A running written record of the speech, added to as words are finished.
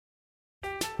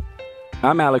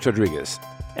I'm Alex Rodriguez.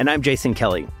 And I'm Jason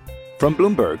Kelly. From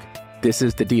Bloomberg, this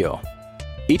is The Deal.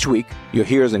 Each week, you'll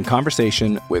hear us in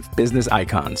conversation with business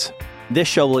icons. This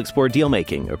show will explore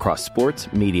deal-making across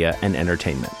sports, media, and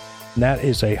entertainment. That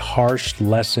is a harsh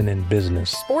lesson in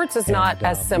business. Sports is not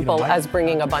as simple as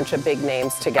bringing a bunch of big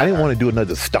names together. I didn't want to do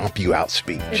another stomp you out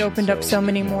speech. It opened up so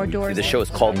many more doors. The show is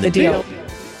called The Deal.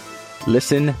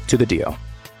 Listen to The Deal.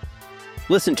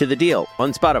 Listen to The Deal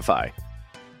on Spotify.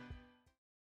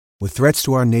 With threats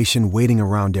to our nation waiting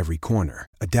around every corner,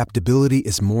 adaptability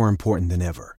is more important than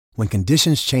ever. When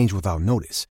conditions change without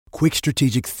notice, quick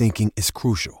strategic thinking is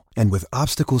crucial. And with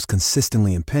obstacles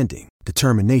consistently impending,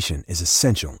 determination is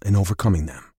essential in overcoming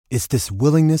them. It's this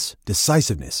willingness,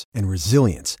 decisiveness, and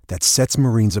resilience that sets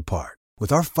Marines apart.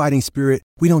 With our fighting spirit,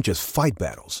 we don't just fight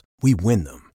battles, we win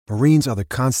them. Marines are the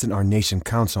constant our nation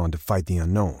counts on to fight the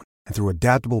unknown. And through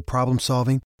adaptable problem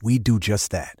solving, we do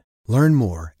just that. Learn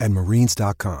more at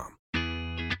marines.com.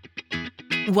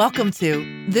 Welcome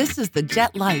to This is the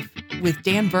Jet Life with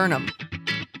Dan Burnham,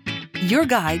 your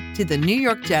guide to the New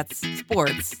York Jets,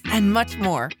 sports, and much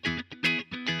more.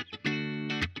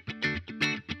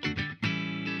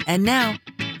 And now,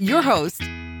 your host,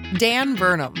 Dan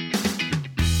Burnham.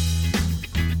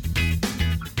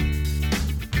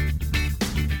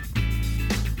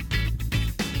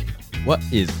 What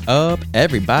is up,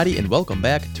 everybody, and welcome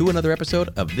back to another episode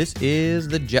of This is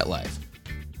the Jet Life.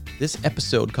 This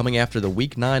episode coming after the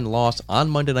Week 9 loss on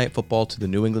Monday Night Football to the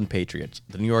New England Patriots.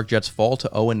 The New York Jets fall to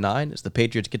 0-9 as the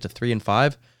Patriots get to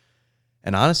 3-5.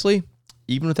 And honestly,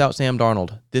 even without Sam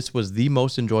Darnold, this was the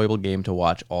most enjoyable game to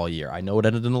watch all year. I know it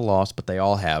ended in a loss, but they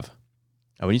all have.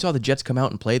 And when you saw the Jets come out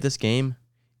and play this game,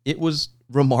 it was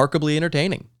remarkably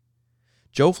entertaining.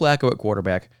 Joe Flacco at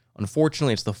quarterback.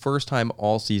 Unfortunately, it's the first time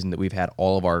all season that we've had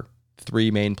all of our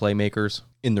three main playmakers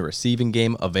in the receiving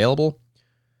game available.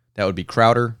 That would be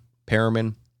Crowder,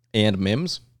 Perriman, and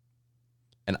Mims.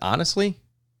 And honestly,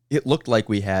 it looked like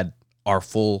we had our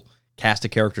full cast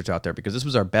of characters out there because this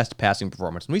was our best passing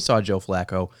performance. And we saw Joe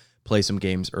Flacco play some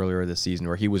games earlier this season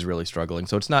where he was really struggling.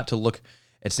 So it's not to look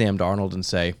at Sam Darnold and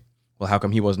say, well, how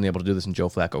come he wasn't able to do this and Joe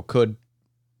Flacco could?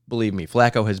 Believe me,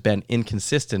 Flacco has been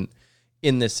inconsistent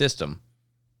in this system.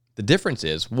 The difference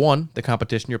is, one, the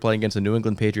competition you're playing against a New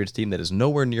England Patriots team that is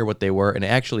nowhere near what they were and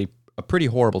actually a pretty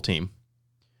horrible team.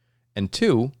 And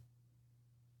two,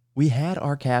 we had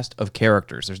our cast of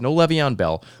characters. There's no Le'Veon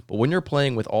Bell, but when you're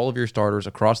playing with all of your starters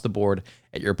across the board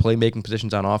at your playmaking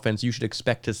positions on offense, you should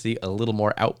expect to see a little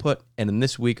more output. And in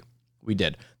this week, we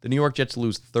did. The New York Jets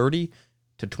lose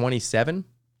 30-27.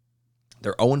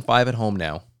 They're 0-5 at home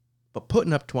now, but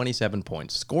putting up 27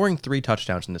 points, scoring 3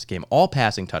 touchdowns in this game, all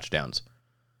passing touchdowns,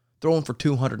 throwing for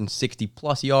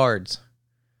 260-plus yards.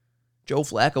 Joe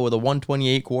Flacco with a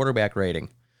 128 quarterback rating.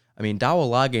 I mean, Dowell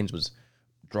Loggains was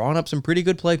drawing up some pretty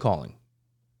good play calling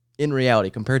in reality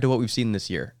compared to what we've seen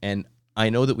this year. And I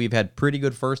know that we've had pretty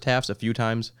good first halves a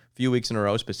few weeks in a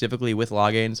row, specifically with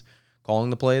Loggains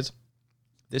calling the plays.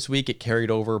 This week it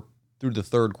carried over through the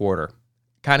third quarter.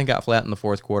 Kind of got flat in the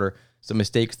fourth quarter. Some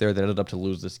mistakes there that ended up to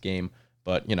lose this game.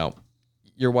 But, you know,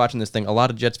 you're watching this thing. A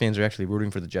lot of Jets fans are actually rooting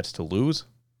for the Jets to lose.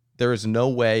 There is no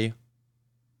way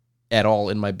at all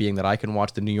in my being that I can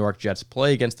watch the New York Jets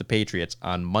play against the Patriots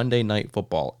on Monday Night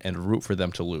Football and root for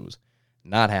them to lose.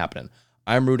 Not happening.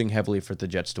 I'm rooting heavily for the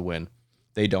Jets to win.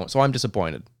 They don't, so I'm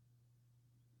disappointed.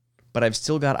 But I've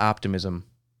still got optimism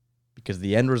because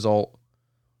the end result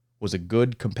was a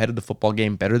good competitive football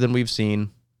game, better than we've seen.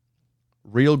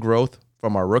 Real growth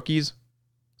from our rookies.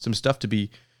 Some stuff to be,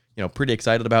 pretty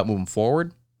excited about moving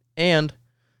forward. And,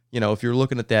 if you're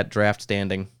looking at that draft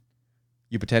standing,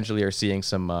 you potentially are seeing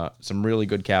some really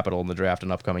good capital in the draft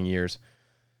in upcoming years.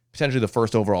 Potentially the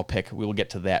first overall pick. We will get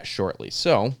to that shortly.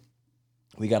 So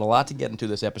we got a lot to get into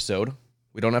this episode.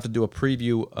 We don't have to do a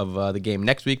preview of the game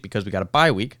next week because we got a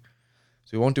bye week.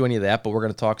 So we won't do any of that, but we're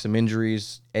going to talk some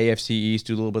injuries, AFC East,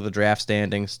 do a little bit of the draft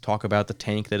standings, talk about the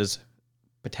tank that is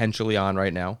potentially on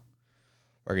right now.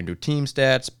 We're going to do team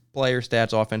stats, player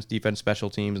stats, offense, defense, special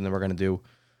teams, and then we're going to do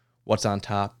what's on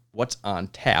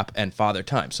tap, and Father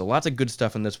Time. So lots of good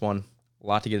stuff in this one. A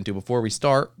lot to get into. Before we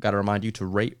start, got to remind you to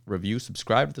rate, review,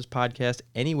 subscribe to this podcast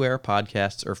anywhere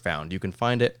podcasts are found. You can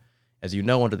find it, as you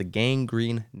know, under the Gang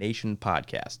Green Nation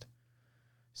podcast.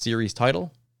 Series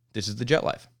title, This is the Jet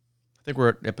Life. I think we're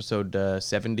at episode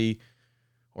 70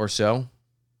 or so.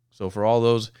 So for all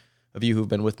those of you who've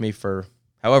been with me for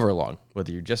however long,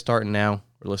 whether you're just starting now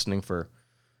or listening for a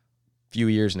few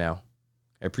years now,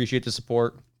 I appreciate the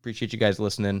support. Appreciate you guys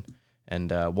listening.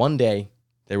 And one day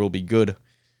there will be good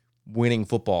winning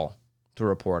football to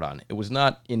report on. It was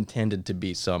not intended to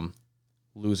be some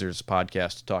losers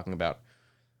podcast talking about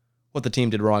what the team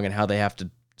did wrong and how they have to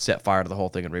set fire to the whole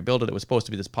thing and rebuild it. It was supposed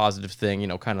to be this positive thing,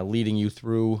 kind of leading you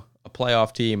through a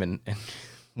playoff team and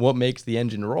what makes the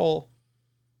engine roll.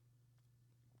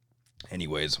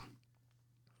 Anyways,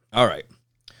 all right.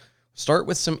 Start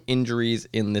with some injuries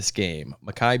in this game.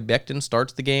 Mekhi Becton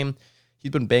starts the game.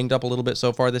 He's been banged up a little bit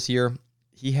so far this year.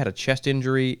 He had a chest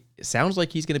injury. It sounds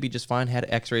like he's going to be just fine. Had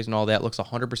x-rays and all that. Looks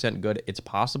 100% good. It's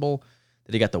possible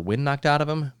that he got the wind knocked out of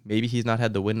him. Maybe he's not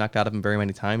had the wind knocked out of him very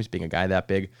many times, being a guy that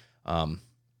big. That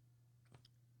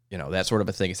sort of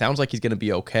a thing. It sounds like he's going to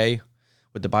be okay.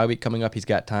 With the bye week coming up, he's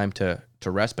got time to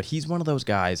rest. But he's one of those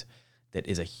guys that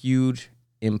is a huge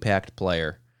impact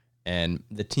player. And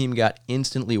the team got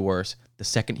instantly worse the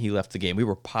second he left the game. We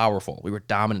were powerful. We were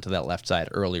dominant to that left side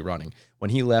early running. When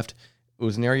he left, it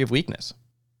was an area of weakness.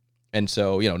 And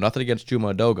so, nothing against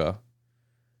Chuma Edoga,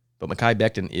 but Mekhi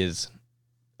Becton is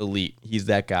elite. He's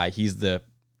that guy. He's that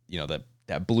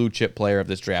blue chip player of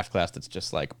this draft class that's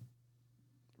just like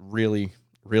really,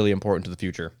 really important to the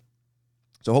future.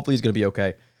 So hopefully he's going to be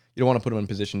okay. You don't want to put him in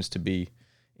positions to be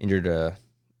injured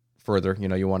further.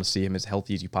 You want to see him as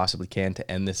healthy as you possibly can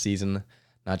to end this season,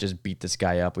 not just beat this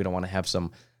guy up. We don't want to have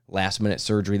some last-minute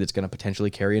surgery that's going to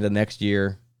potentially carry into next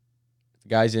year. If the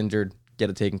guy's injured, get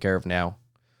it taken care of now.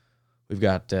 We've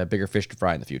got bigger fish to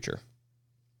fry in the future.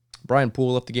 Brian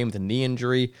Poole left the game with a knee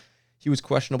injury. He was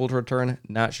questionable to return.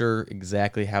 Not sure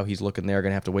exactly how he's looking there.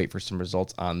 Going to have to wait for some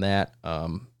results on that.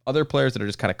 Other players that are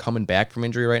just kind of coming back from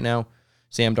injury right now.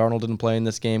 Sam Darnold didn't play in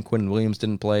this game. Quinn Williams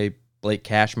didn't play. Blake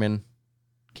Cashman.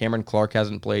 Cameron Clark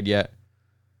hasn't played yet.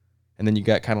 And then you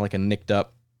got kind of like a nicked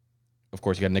up. Of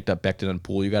course, you got a nicked up Becton and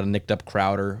Poole. You got a nicked up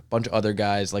Crowder. A bunch of other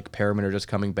guys like Perriman are just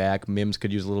coming back. Mims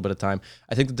could use a little bit of time.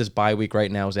 I think that this bye week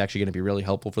right now is actually going to be really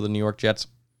helpful for the New York Jets.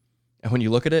 And when you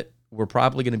look at it, we're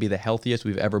probably going to be the healthiest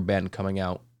we've ever been going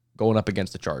up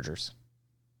against the Chargers.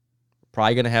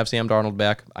 Probably going to have Sam Darnold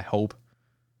back, I hope.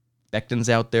 Becton's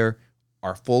out there.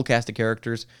 Our full cast of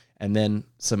characters. And then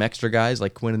some extra guys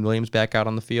like Quinn and Williams back out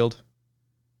on the field.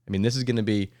 I mean, this is going to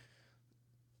be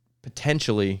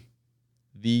potentially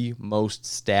the most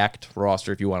stacked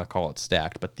roster, if you want to call it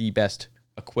stacked, but the best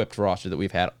equipped roster that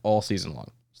we've had all season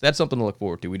long. So that's something to look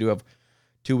forward to. We do have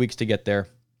 2 weeks to get there,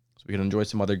 so we can enjoy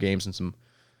some other games and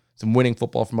some winning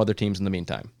football from other teams in the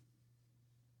meantime.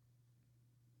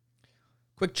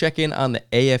 Quick check-in on the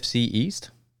AFC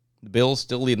East. The Bills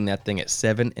still leading that thing at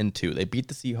 7-2. They beat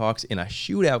the Seahawks in a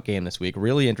shootout game this week.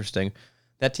 Really interesting.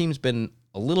 That team's been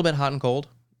a little bit hot and cold.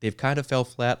 They've kind of fell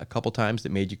flat a couple times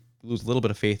that made you lose a little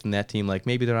bit of faith in that team. Like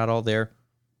maybe they're not all there.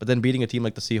 But then beating a team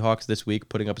like the Seahawks this week,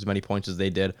 putting up as many points as they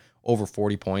did, over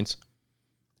 40 points.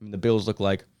 I mean, the Bills look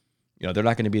like, they're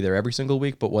not going to be there every single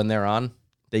week, but when they're on,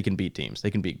 they can beat teams.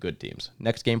 They can beat good teams.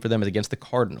 Next game for them is against the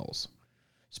Cardinals.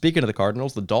 Speaking of the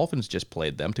Cardinals, the Dolphins just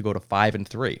played them to go to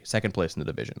 5-3, second place in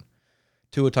the division.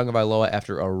 Tua Tagovailoa,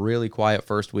 after a really quiet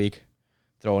first week,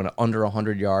 throwing under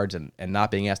 100 yards and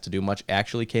not being asked to do much,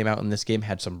 actually came out in this game,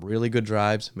 had some really good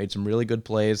drives, made some really good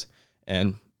plays,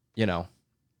 and,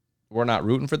 we're not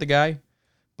rooting for the guy,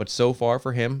 but so far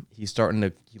for him, he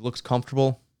looks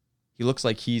comfortable. He looks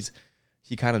like he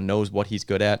kind of knows what he's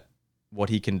good at, what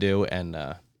he can do, and,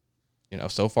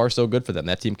 so far so good for them.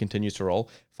 That team continues to roll.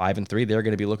 5-3, they're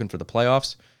going to be looking for the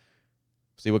playoffs.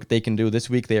 See what they can do. This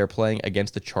week they are playing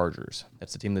against the Chargers.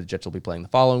 That's the team that the Jets will be playing the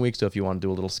following week. So if you want to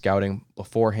do a little scouting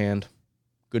beforehand,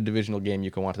 good divisional game,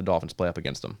 you can watch the Dolphins play up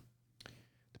against them.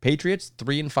 The Patriots,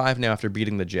 3-5 now after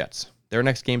beating the Jets. Their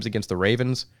next game's against the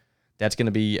Ravens. That's going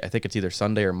to be, I think it's either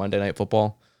Sunday or Monday Night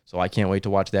Football. So I can't wait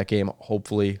to watch that game.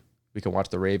 Hopefully we can watch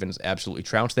the Ravens absolutely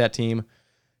trounce that team.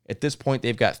 At this point,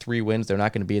 they've got 3 wins. They're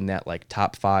not going to be in that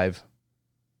top 5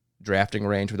 drafting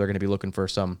range where they're going to be looking for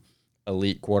some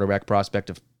elite quarterback prospect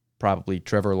of probably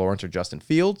Trevor Lawrence or Justin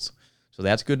Fields. So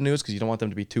that's good news because you don't want them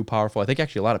to be too powerful. I think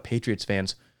actually a lot of Patriots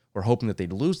fans were hoping that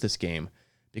they'd lose this game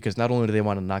because not only do they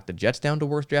want to knock the Jets down to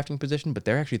worst drafting position, but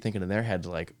they're actually thinking in their heads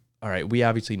like, all right, we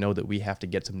obviously know that we have to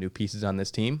get some new pieces on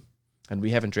this team and we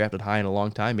haven't drafted high in a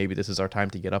long time. Maybe this is our time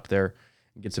to get up there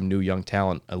and get some new young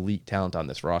talent, elite talent on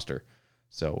this roster.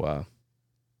 So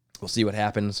we'll see what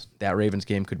happens. That Ravens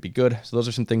game could be good. So those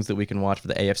are some things that we can watch for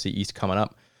the AFC East coming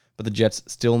up. But the Jets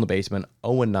still in the basement,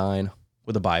 0-9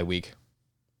 with a bye week.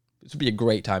 This would be a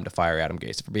great time to fire Adam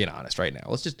Gase, if we're being honest right now.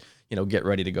 Let's just, get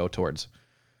ready to go towards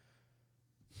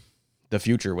the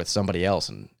future with somebody else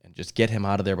and just get him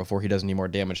out of there before he does any more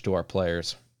damage to our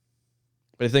players.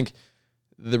 But I think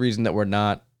the reason that we're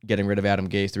not getting rid of Adam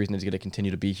Gase, the reason he's going to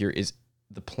continue to be here is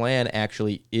the plan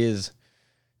actually is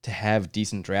to have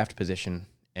decent draft position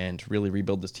and really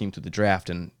rebuild this team through the draft.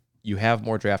 And you have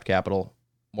more draft capital,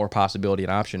 more possibility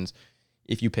and options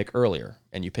if you pick earlier,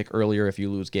 and you pick earlier if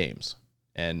you lose games.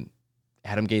 And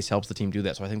Adam Gase helps the team do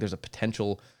that. So I think there's a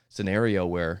potential scenario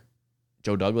where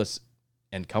Joe Douglas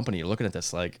and company are looking at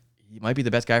this like, he might be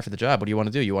the best guy for the job. What do you want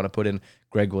to do? You want to put in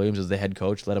Greg Williams as the head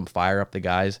coach, let him fire up the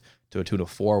guys to a tune of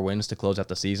 4 wins to close out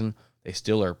the season. They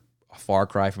still are a far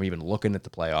cry from even looking at the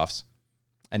playoffs.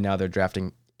 And now they're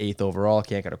drafting 8th overall,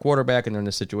 can't get a quarterback, and they're in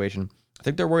this situation. I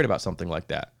think they're worried about something like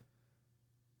that.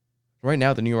 Right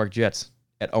now, the New York Jets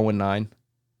at 0-9,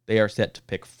 they are set to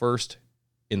pick first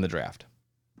in the draft.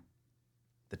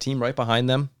 The team right behind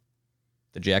them,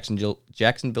 the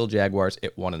Jacksonville Jaguars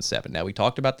at 1-7. Now, we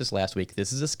talked about this last week.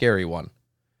 This is a scary one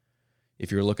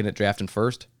if you're looking at drafting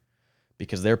first,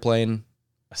 because they're playing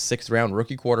a 6th-round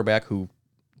rookie quarterback who,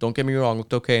 don't get me wrong,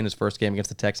 looked okay in his first game against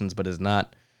the Texans, but is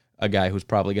not a guy who's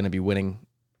probably going to be winning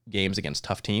games against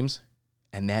tough teams.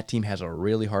 And that team has a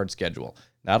really hard schedule.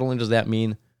 Not only does that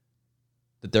mean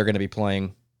that they're going to be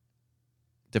playing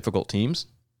difficult teams,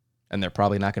 and they're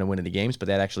probably not going to win any games, but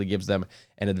that actually gives them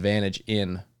an advantage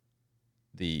in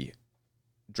the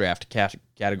draft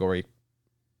category,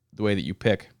 the way that you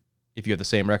pick. If you have the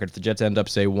same record, if the Jets end up,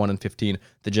 say, 1-15,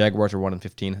 the Jaguars are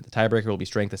 1-15, the tiebreaker will be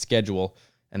strength of schedule,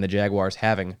 and the Jaguars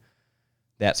having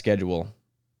that schedule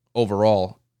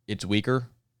overall, it's weaker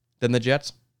than the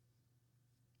Jets,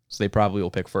 so they probably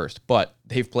will pick first. But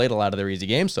they've played a lot of their easy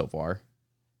games so far,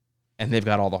 and they've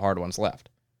got all the hard ones left.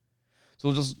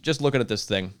 So just looking at this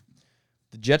thing,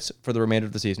 the Jets for the remainder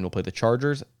of the season will play the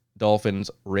Chargers, Dolphins,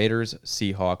 Raiders,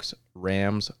 Seahawks,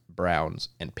 Rams, Browns,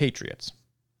 and Patriots.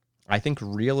 I think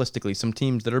realistically, some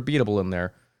teams that are beatable in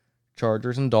there,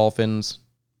 Chargers and Dolphins,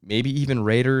 maybe even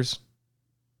Raiders,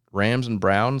 Rams and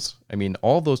Browns. I mean,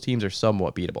 all those teams are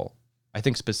somewhat beatable. I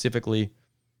think specifically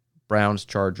Browns,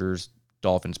 Chargers,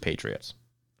 Dolphins, Patriots.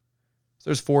 So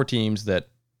there's 4 teams that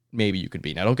maybe you could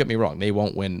beat. Now, don't get me wrong. They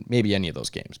won't win maybe any of those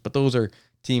games, but those are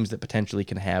teams that potentially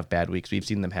can have bad weeks. We've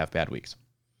seen them have bad weeks.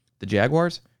 The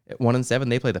Jaguars at 1-7,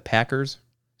 they play the Packers,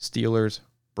 Steelers,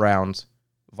 Browns,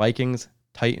 Vikings,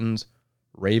 Titans,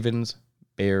 Ravens,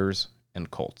 Bears,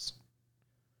 and Colts.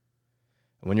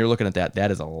 And when you're looking at that, that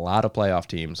is a lot of playoff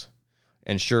teams.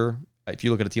 And sure, if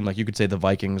you look at a team like, you could say the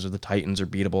Vikings or the Titans are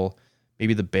beatable,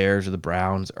 maybe the Bears or the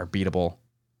Browns are beatable,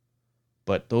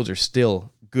 but those are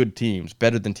still good teams,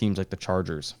 better than teams like the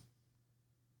Chargers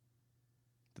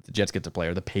that the Jets get to play,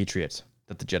 or the Patriots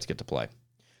that the Jets get to play.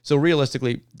 So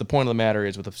realistically, the point of the matter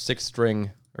is, with a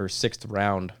 6th-string or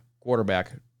 6th-round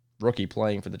quarterback rookie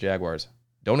playing for the Jaguars,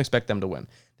 don't expect them to win.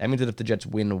 That means that if the Jets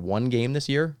win 1 game this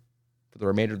year for the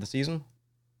remainder of the season,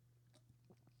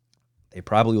 they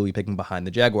probably will be picking behind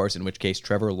the Jaguars, in which case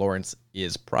Trevor Lawrence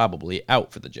is probably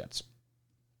out for the Jets.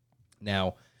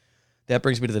 Now, that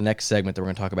brings me to the next segment that we're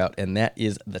going to talk about, and that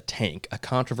is the tank, a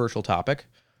controversial topic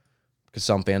because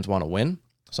some fans want to win.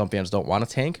 Some fans don't want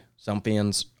to tank. Some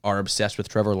fans are obsessed with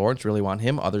Trevor Lawrence, really want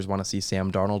him. Others want to see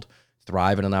Sam Darnold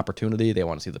thrive in an opportunity. They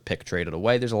want to see the pick traded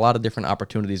away. There's a lot of different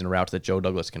opportunities and routes that Joe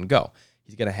Douglas can go.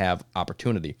 He's going to have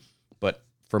opportunity. But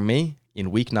for me,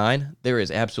 in Week 9, there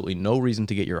is absolutely no reason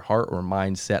to get your heart or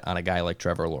mind set on a guy like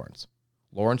Trevor Lawrence.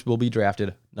 Lawrence will be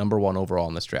drafted number 1 overall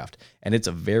in this draft. And it's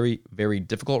a very, very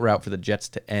difficult route for the Jets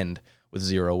to end with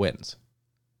 0 wins.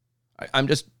 I'm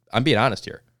being honest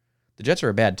here. The Jets are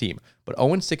a bad team, but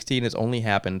 0-16 has only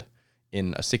happened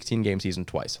in a 16-game season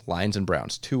twice. Lions and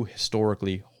Browns, 2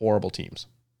 historically horrible teams.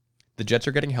 The Jets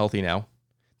are getting healthy now.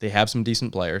 They have some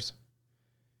decent players,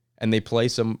 and they play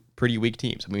some pretty weak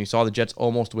teams. I mean, we saw the Jets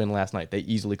almost win last night. They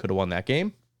easily could have won that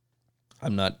game.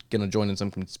 I'm not going to join in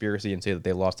some conspiracy and say that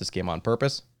they lost this game on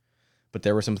purpose, but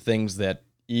there were some things that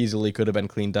easily could have been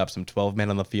cleaned up, some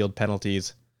 12-men on the field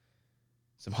penalties,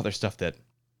 some other stuff that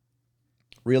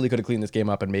really could have cleaned this game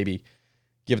up and maybe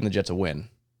given the Jets a win.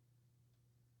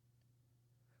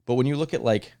 But when you look at,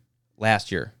 like,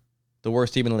 last year, the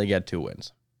worst team in the league had 2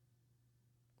 wins.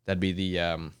 That'd be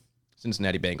the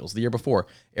Cincinnati Bengals. The year before,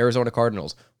 Arizona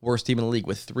Cardinals, worst team in the league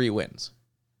with 3 wins.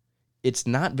 It's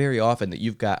not very often that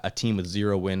you've got a team with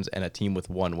 0 wins and a team with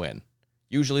 1 win.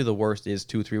 Usually the worst is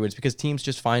 2-3 wins because teams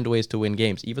just find ways to win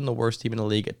games. Even the worst team in the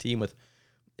league, a team with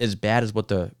as bad as what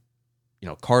the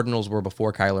Cardinals were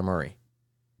before Kyler Murray,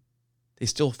 they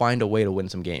still find a way to win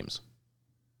some games.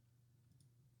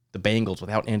 The Bengals,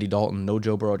 without Andy Dalton, no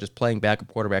Joe Burrow, just playing backup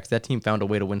quarterbacks, that team found a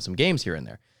way to win some games here and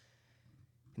there.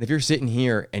 And if you're sitting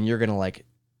here and you're going to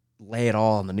lay it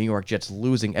all on the New York Jets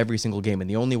losing every single game, and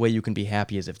the only way you can be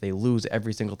happy is if they lose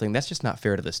every single thing, that's just not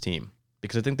fair to this team.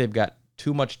 Because I think they've got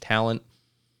too much talent.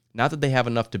 Not that they have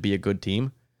enough to be a good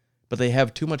team, but they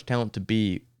have too much talent to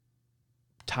be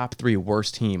top 3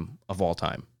 worst team of all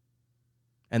time.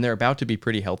 And they're about to be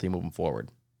pretty healthy moving forward.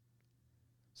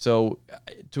 So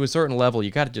to a certain level,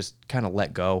 you got to just kind of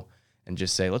let go and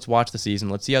just say, let's watch the season.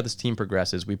 Let's see how this team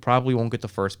progresses. We probably won't get the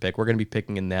first pick. We're going to be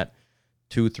picking in that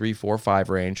 2, 3, 4, 5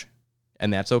 range.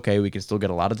 And that's okay. We can still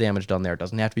get a lot of damage done there. It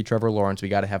doesn't have to be Trevor Lawrence. We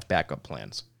got to have backup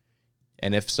plans.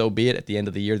 And if so be it, at the end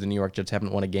of the year, the New York Jets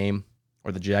haven't won a game,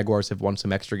 or the Jaguars have won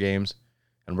some extra games,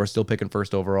 and we're still picking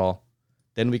first overall,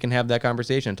 then we can have that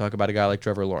conversation and talk about a guy like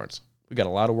Trevor Lawrence. We got a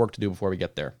lot of work to do before we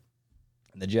get there.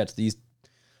 And the Jets,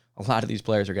 a lot of these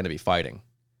players are going to be fighting.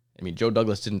 I mean, Joe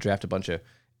Douglas didn't draft a bunch of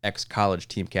ex-college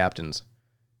team captains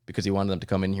because he wanted them to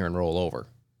come in here and roll over.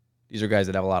 These are guys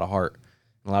that have a lot of heart,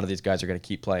 and a lot of these guys are going to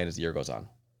keep playing as the year goes on.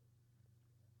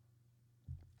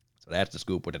 So that's the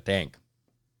scoop with the tank.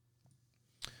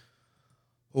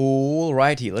 All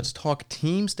righty, let's talk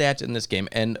team stats in this game.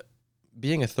 And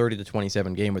being a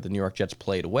 30-27 game where the New York Jets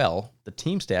played well, the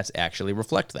team stats actually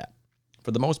reflect that.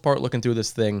 For the most part, looking through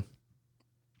this thing,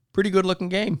 pretty good looking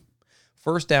game.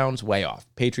 First downs, way off.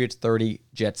 Patriots 30,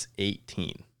 Jets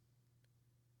 18.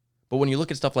 But when you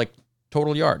look at stuff like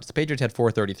total yards, the Patriots had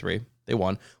 433. They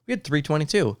won. We had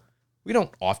 322. We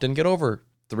don't often get over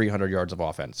 300 yards of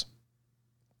offense.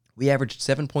 We averaged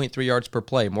 7.3 yards per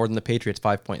play, more than the Patriots'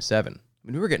 5.7. I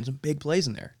mean, we were getting some big plays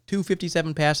in there.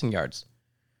 257 passing yards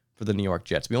for the New York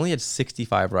Jets. We only had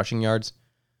 65 rushing yards,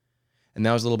 and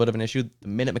that was a little bit of an issue. The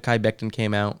minute Mekhi Becton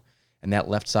came out, and that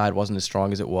left side wasn't as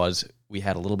strong as it was, we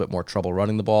had a little bit more trouble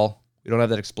running the ball. We don't have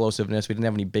that explosiveness. We didn't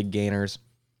have any big gainers.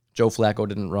 Joe Flacco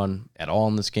didn't run at all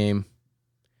in this game.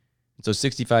 And so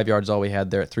 65 yards all we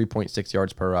had there at 3.6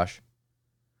 yards per rush.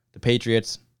 The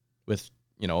Patriots, with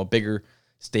a bigger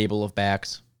stable of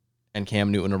backs and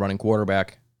Cam Newton, a running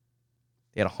quarterback,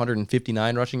 they had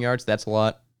 159 rushing yards. That's a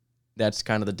lot. That's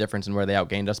kind of the difference in where they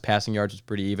outgained us. Passing yards was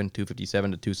pretty even,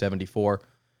 257 to 274.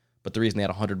 But the reason they had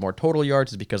 100 more total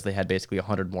yards is because they had basically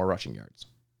 100 more rushing yards.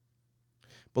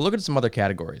 But look at some other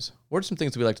categories. What are some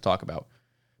things that we like to talk about?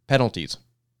 Penalties.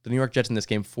 The New York Jets in this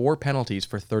game, 4 penalties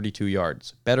for 32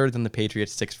 yards. Better than the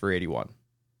Patriots, 6 for 81. I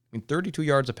mean, 32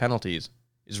 yards of penalties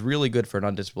is really good for an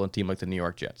undisciplined team like the New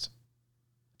York Jets.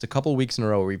 It's a couple weeks in a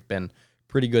row where we've been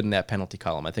pretty good in that penalty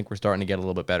column. I think we're starting to get a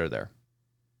little bit better there.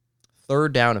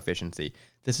 Third down efficiency.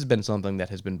 This has been something that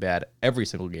has been bad every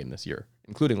single game this year,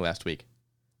 including last week.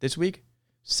 This week,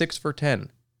 6 for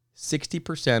 10,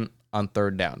 60% on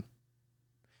third down.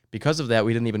 Because of that,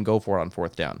 we didn't even go for it on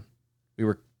fourth down. We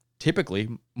were typically,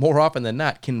 more often than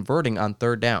not, converting on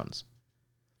third downs.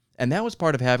 And that was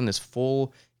part of having this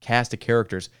full cast of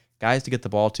characters, guys to get the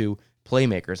ball to,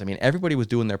 playmakers. I mean, everybody was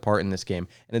doing their part in this game,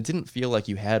 and it didn't feel like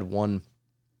you had one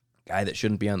guy that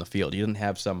shouldn't be on the field. You didn't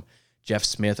have some Jeff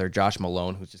Smith or Josh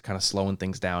Malone who's just kind of slowing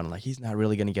things down and he's not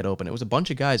really going to get open. It was a bunch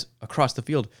of guys across the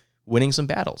field winning some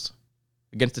battles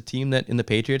against a team that in the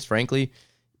Patriots, frankly,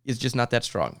 is just not that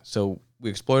strong. So we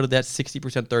exploited that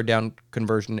 60% third down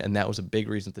conversion, and that was a big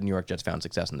reason the New York Jets found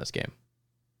success in this game.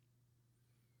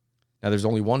 Now, there's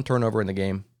only one turnover in the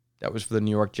game. That was for the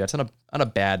New York Jets on a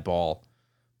bad ball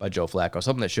by Joe Flacco,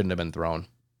 something that shouldn't have been thrown.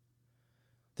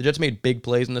 The Jets made big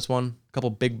plays in this one. A couple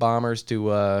big bombers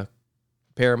to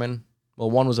Perriman.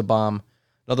 Well, one was a bomb.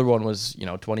 Another one was,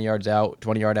 20 yard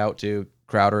out to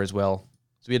Crowder as well.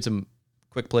 So we had some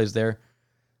quick plays there.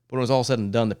 But when it was all said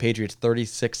and done, the Patriots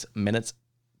 36 minutes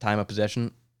time of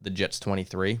possession, the Jets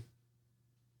 23.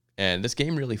 And this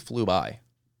game really flew by.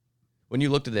 When you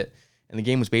looked at it, and the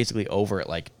game was basically over at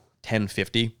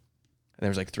 10:50, and there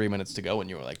was 3 minutes to go, and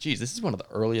you were like, geez, this is one of the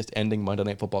earliest ending Monday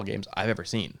Night Football games I've ever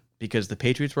seen. Because the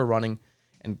Patriots were running,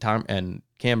 and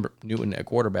Cam Newton at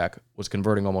quarterback was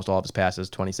converting almost all of his passes,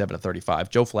 27 to 35.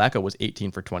 Joe Flacco was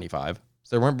 18 for 25.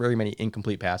 So there weren't very many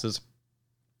incomplete passes.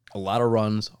 A lot of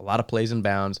runs, a lot of plays in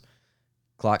bounds.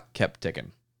 Clock kept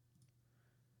ticking.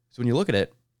 So when you look at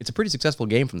it, it's a pretty successful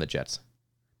game from the Jets.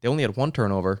 They only had one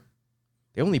turnover.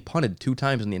 They only punted 2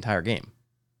 times in the entire game.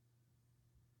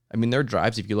 I mean, their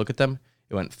drives, if you look at them,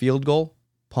 it went field goal,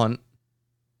 punt,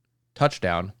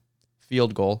 touchdown,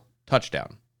 field goal,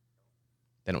 touchdown.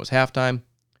 Then it was halftime,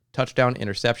 touchdown,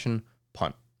 interception,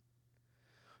 punt.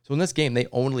 So in this game, they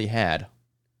only had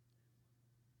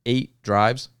 8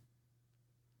 drives,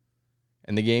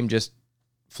 and the game just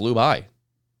flew by.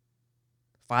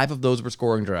 5 of those were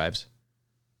scoring drives,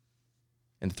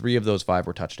 and 3 of those 5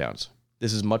 were touchdowns.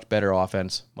 This is much better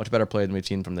offense, much better play than we've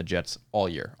seen from the Jets all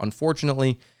year.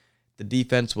 Unfortunately, the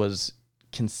defense was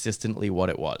consistently what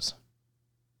it was.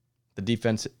 The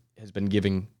defense has been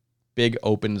giving big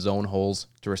open zone holes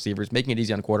to receivers, making it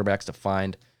easy on quarterbacks to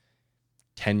find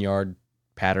 10-yard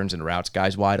patterns and routes,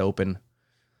 guys wide open.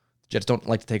 The Jets don't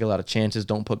like to take a lot of chances,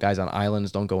 don't put guys on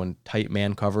islands, don't go in tight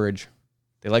man coverage.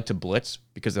 They like to blitz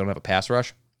because they don't have a pass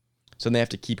rush. So they have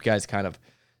to keep guys kind of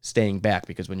staying back,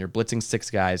 because when you're blitzing 6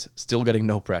 guys, still getting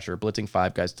no pressure, blitzing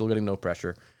 5 guys, still getting no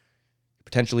pressure,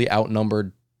 potentially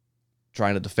outnumbered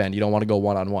trying to defend. You don't want to go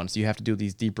one-on-one, so you have to do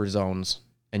these deeper zones,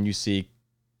 and you see,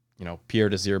 Pierre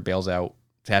Desir bails out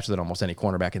faster than almost any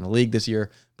cornerback in the league this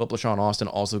year, but LaShawn Austin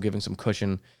also giving some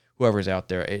cushion, whoever's out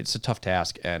there. It's a tough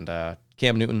task, and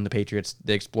Cam Newton, the Patriots,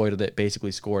 they exploited it,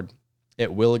 basically scored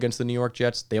at will against the New York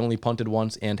Jets. They only punted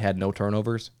once and had no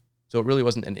turnovers, so it really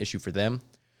wasn't an issue for them,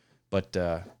 but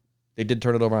they did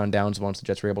turn it over on downs once. The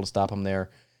Jets were able to stop them there,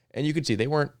 and you could see they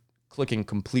weren't clicking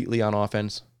completely on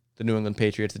offense. The New England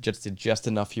Patriots, the Jets did just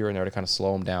enough here and there to kind of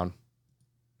slow them down,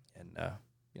 and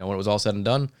when it was all said and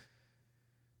done,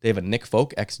 they have a Nick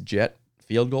Folk ex-Jet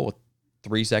field goal with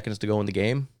 3 seconds to go in the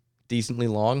game, decently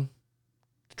long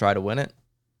to try to win it.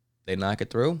 They knock it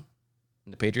through,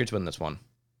 and the Patriots win this one.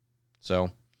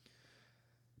 So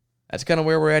that's kind of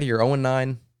where we're at here,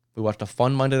 0-9. We watched a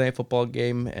fun Monday Night Football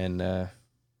game, and,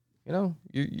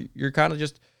 you're kind of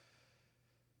just,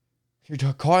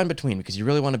 you're caught in between, because you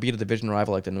really want to beat a division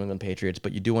rival like the New England Patriots,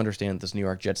 but you do understand that this New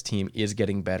York Jets team is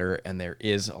getting better, and there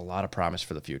is a lot of promise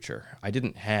for the future. I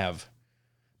didn't have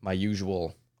I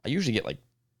usually get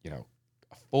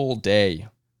a full day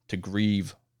to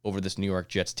grieve over this New York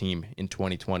Jets team in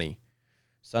 2020.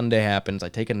 Sunday happens. I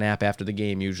take a nap after the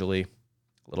game usually.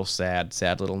 A little sad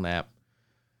little nap.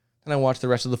 Then I watch the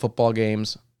rest of the football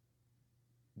games.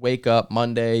 Wake up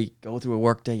Monday, go through a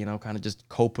work day, kind of just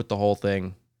cope with the whole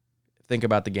thing. Think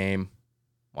about the game.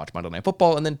 Watch Monday Night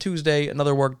Football. And then Tuesday,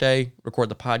 another work day, record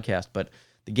the podcast. But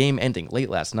the game ending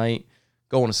late last night,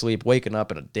 going to sleep, waking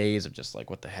up in a daze of just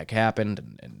what the heck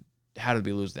happened and how did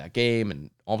we lose that game? And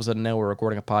all of a sudden now we're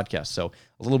recording a podcast. So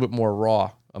a little bit more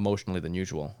raw emotionally than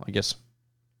usual. I guess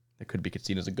it could be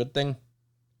seen as a good thing.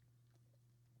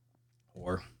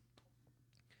 Or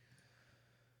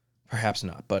perhaps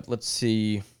not. But let's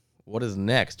see what is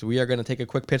next. We are going to take a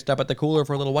quick pit stop at the cooler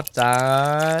for a little What's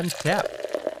on Tap.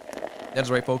 That's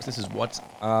right, folks. This is What's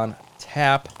on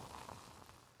Tap.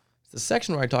 It's the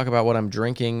section where I talk about what I'm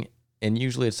drinking, and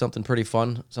usually it's something pretty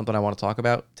fun, something I want to talk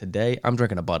about. Today, I'm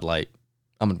drinking a Bud Light.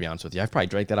 I'm going to be honest with you. I've probably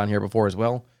drank that on here before as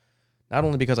well. Not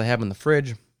only because I have them in the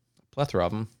fridge, a plethora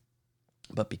of them,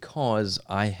 but because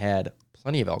I had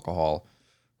plenty of alcohol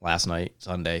last night,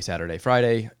 Sunday, Saturday,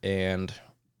 Friday, and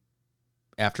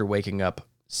after waking up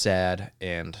sad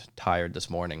and tired this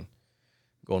morning,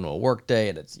 going to a work day,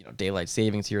 and it's daylight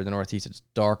savings here in the Northeast. It's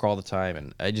dark all the time,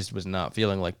 and I just was not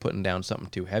feeling like putting down something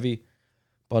too heavy.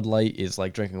 Bud Light is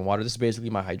like drinking water. This is basically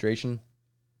my hydration.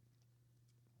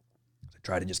 I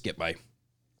try to just get my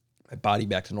body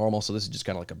back to normal, so this is just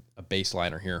kind of like a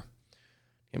baseliner here.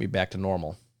 Get me back to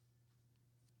normal.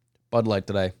 Bud Light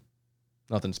today.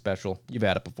 Nothing special. You've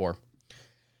had it before.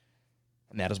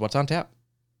 And that is what's on tap.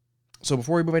 So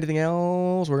before we move anything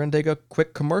else, we're going to take a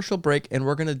quick commercial break, and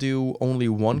we're going to do only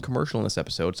one commercial in this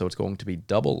episode, so it's going to be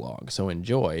double long. So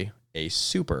enjoy a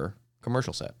super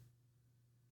commercial set.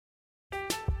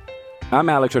 I'm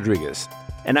Alex Rodriguez.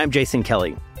 And I'm Jason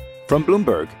Kelly. From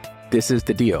Bloomberg, this is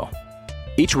The Deal.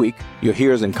 Each week, you'll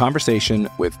hear us in conversation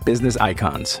with business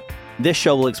icons. This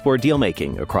show will explore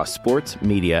deal-making across sports,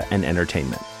 media, and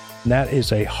entertainment. That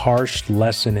is a harsh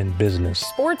lesson in business.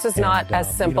 Sports is not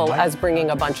as simple as bringing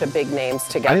a bunch of big names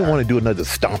together. I didn't want to do another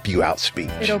stomp you out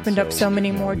speech. It opened up so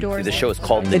many more doors. The show is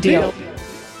called The Deal.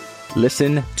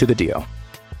 Listen to The Deal.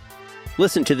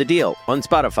 Listen to The Deal on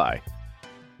Spotify.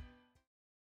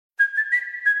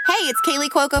 Hey, it's Kaylee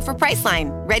Cuoco for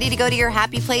Priceline. Ready to go to your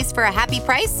happy place for a happy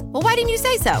price? Well, why didn't you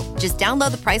say so? Just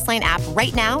download the Priceline app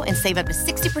right now and save up to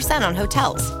 60% on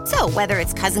hotels. So whether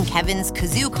it's Cousin Kevin's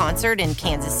Kazoo Concert in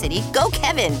Kansas City, go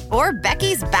Kevin, or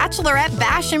Becky's Bachelorette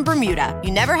Bash in Bermuda,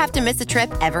 you never have to miss a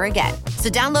trip ever again. So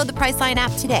download the Priceline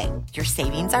app today. Your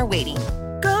savings are waiting.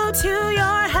 Go to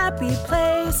your happy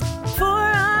place for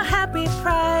a happy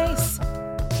price.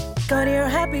 Go to your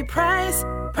happy price,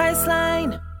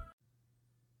 Priceline.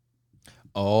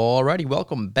 Alrighty,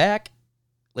 welcome back.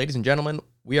 Ladies and gentlemen,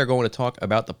 we are going to talk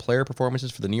about the player performances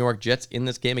for the New York Jets in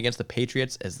this game against the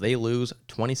Patriots as they lose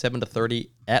 27-30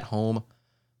 at home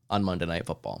on Monday Night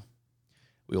Football.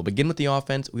 We will begin with the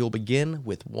offense. We will begin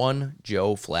with one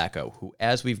Joe Flacco, who,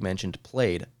 as we've mentioned,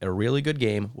 played a really good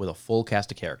game with a full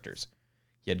cast of characters.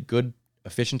 He had good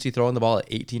efficiency throwing the ball at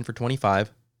 18 for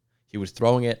 25. He was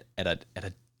throwing it at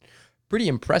a pretty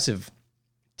impressive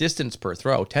distance per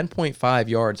throw, 10.5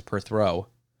 yards per throw,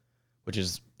 which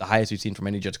is the highest we've seen from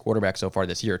any Jets quarterback so far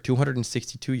this year.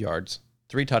 262 yards,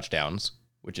 3 touchdowns,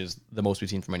 which is the most we've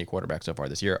seen from any quarterback so far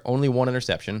this year. Only 1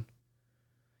 interception.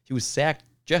 He was sacked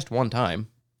just 1 time,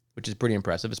 which is pretty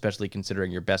impressive, especially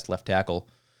considering your best left tackle,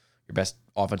 your best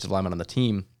offensive lineman on the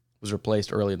team, was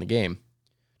replaced early in the game.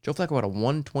 Joe Flacco had a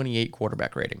 128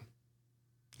 quarterback rating.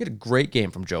 He had a great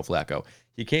game from Joe Flacco.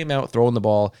 He came out throwing the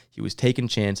ball. He was taking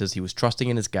chances. He was trusting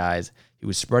in his guys. He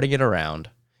was spreading it around.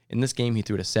 In this game, he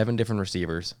threw to 7 different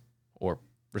receivers, or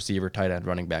receiver, tight end,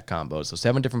 running back combos. So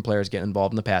 7 different players getting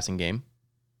involved in the passing game.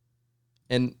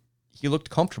 And he looked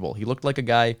comfortable. He looked like a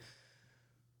guy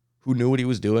who knew what he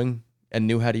was doing and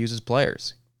knew how to use his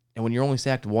players. And when you're only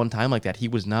sacked one time like that, he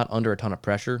was not under a ton of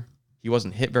pressure. He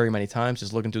wasn't hit very many times.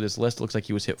 Just looking through this list, it looks like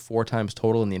he was hit 4 times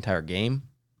total in the entire game,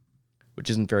 which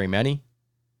isn't very many.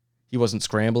 He wasn't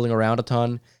scrambling around a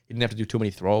ton. He didn't have to do too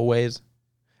many throwaways.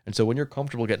 And so when you're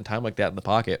comfortable getting time like that in the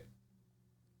pocket,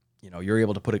 you're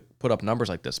able to put up numbers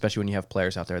like this, especially when you have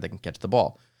players out there that can catch the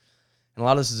ball. And a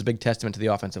lot of this is a big testament to the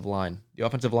offensive line. The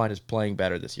offensive line is playing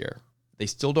better this year. They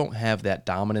still don't have that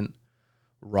dominant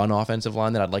run offensive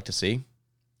line that I'd like to see.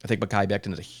 I think Mekhi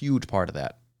Becton is a huge part of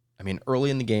that. I mean,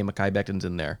 early in the game, Mekhi Becton's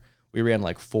in there. We ran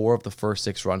like 4 of the first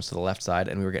 6 runs to the left side,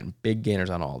 and we were getting big gainers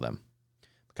on all of them.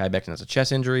 Mekhi Becton has a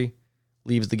chest injury,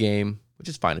 leaves the game, which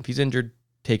is fine. If he's injured,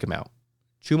 take him out.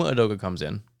 Chuma Edoga comes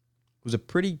in,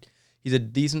 he's a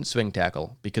decent swing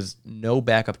tackle because no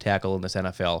backup tackle in this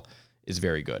NFL is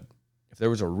very good. If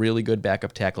there was a really good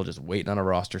backup tackle just waiting on a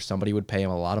roster, somebody would pay him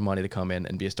a lot of money to come in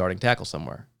and be a starting tackle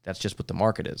somewhere. That's just what the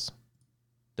market is.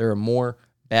 There are more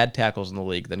bad tackles in the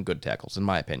league than good tackles, in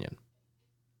my opinion.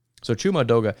 So Chuma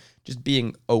Edoga, just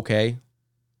being okay,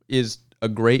 is a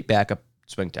great backup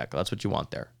swing tackle. That's what you want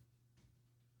there.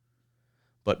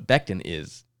 But Becton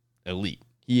is elite.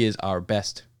 He is our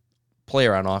best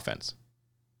player on offense.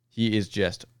 He is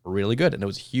just really good. And it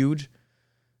was a huge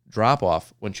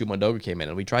drop-off when Chuma Edoga came in.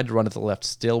 And we tried to run to the left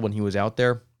still when he was out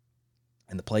there.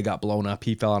 And the play got blown up.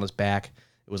 He fell on his back.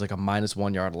 It was like a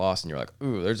 -1 yard loss. And you're like,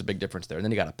 ooh, there's a big difference there. And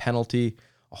then he got a penalty,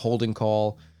 a holding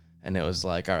call. And it was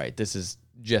like, all right, this is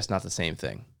just not the same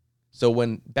thing. So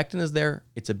when Becton is there,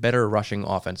 it's a better rushing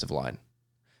offensive line.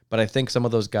 But I think some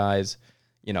of those guys,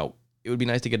 it would be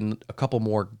nice to get a couple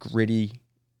more gritty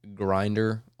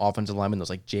grinder offensive linemen, those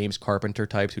like James Carpenter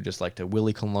types who just like to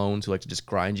Willie Colones, who like to just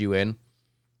grind you in.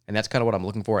 And that's kind of what I'm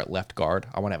looking for at left guard.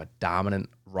 I want to have a dominant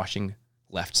rushing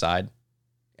left side.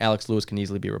 Alex Lewis can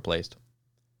easily be replaced.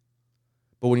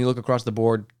 But when you look across the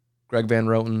board, Greg Van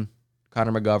Roten,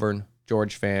 Connor McGovern,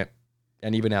 George Fant,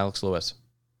 and even Alex Lewis,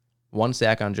 1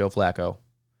 sack on Joe Flacco.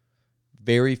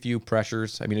 Very few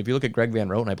pressures. I mean, if you look at Greg Van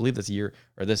Roten, I believe this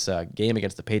game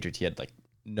against the Patriots, he had like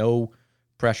no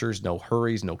pressures, no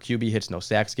hurries, no QB hits, no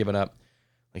sacks given up.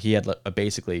 Like he had a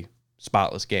basically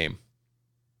spotless game.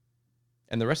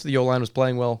 And the rest of the O-line was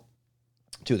playing well,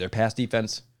 too. Their pass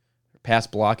defense, pass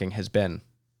blocking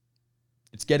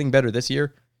it's getting better this year.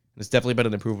 And it's definitely been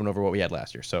an improvement over what we had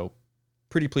last year. So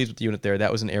pretty pleased with the unit there.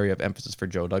 That was an area of emphasis for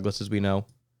Joe Douglas, as we know.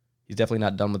 He's definitely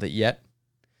not done with it yet.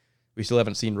 We still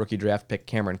haven't seen rookie draft pick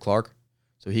Cameron Clark,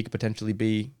 so he could potentially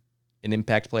be an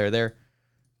impact player there.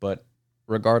 But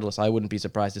regardless, I wouldn't be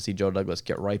surprised to see Joe Douglas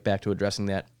get right back to addressing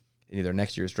that in either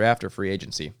next year's draft or free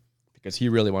agency, because he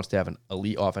really wants to have an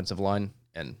elite offensive line,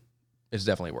 and it's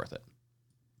definitely worth it.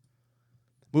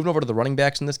 Moving over to the running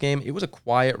backs in this game, it was a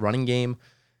quiet running game.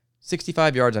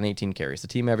 65 yards on 18 carries. The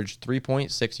team averaged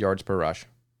 3.6 yards per rush.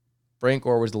 Frank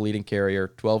Gore was the leading carrier,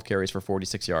 12 carries for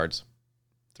 46 yards.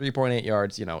 3.8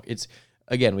 yards,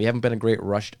 again, we haven't been a great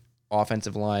rushed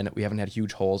offensive line. We haven't had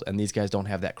huge holes, and these guys don't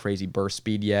have that crazy burst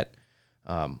speed yet.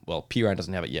 Pirine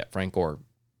doesn't have it yet. Frank Gore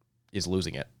is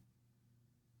losing it.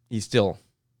 He's still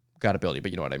got ability,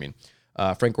 but you know what I mean.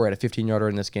 Frank Gore had a 15-yarder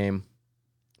in this game.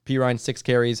 Pirine, 6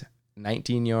 carries,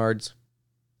 19 yards,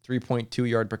 3.2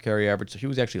 yard per carry average. So he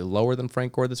was actually lower than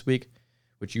Frank Gore this week,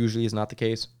 which usually is not the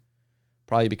case.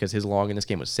 Probably because his long in this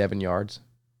game was 7 yards.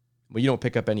 When you don't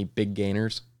pick up any big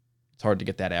gainers, it's hard to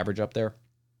get that average up there.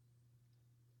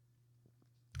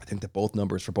 I think that both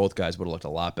numbers for both guys would have looked a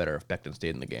lot better if Becton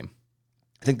stayed in the game.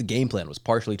 I think the game plan was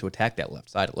partially to attack that left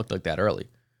side. It looked like that early,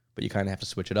 but you kind of have to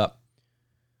switch it up.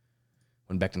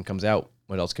 When Becton comes out,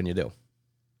 what else can you do?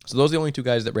 So those are the only 2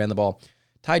 guys that ran the ball.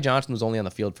 Ty Johnson was only on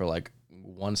the field for like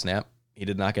 1 snap. He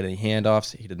did not get any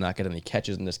handoffs. He did not get any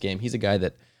catches in this game. He's a guy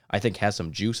that I think has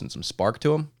some juice and some spark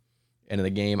to him. And in the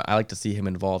game, I like to see him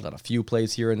involved on a few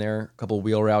plays here and there, a couple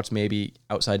wheel routes, maybe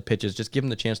outside pitches. Just give him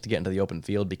the chance to get into the open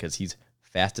field because he's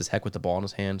fast as heck with the ball in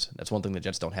his hands. That's one thing the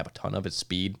Jets don't have a ton of, is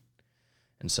speed.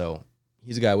 And so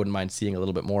he's a guy I wouldn't mind seeing a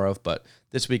little bit more of, but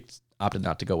this week opted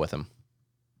not to go with him.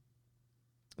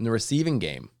 In the receiving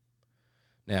game,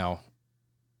 now,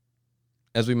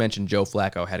 as we mentioned, Joe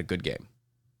Flacco had a good game.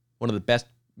 One of the best,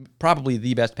 probably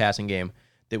the best passing game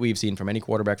that we've seen from any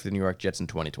quarterback for the New York Jets in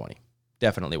 2020.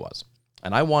 Definitely was.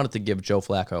 And I wanted to give Joe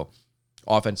Flacco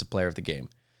Offensive Player of the Game.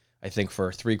 I think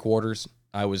for 3 quarters,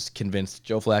 I was convinced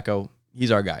Joe Flacco,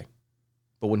 he's our guy.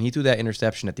 But when he threw that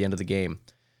interception at the end of the game,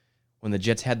 when the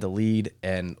Jets had the lead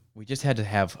and we just had to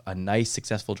have a nice,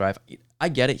 successful drive, I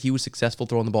get it. He was successful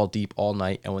throwing the ball deep all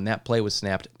night. And when that play was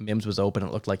snapped, Mims was open.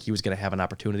 It looked like he was going to have an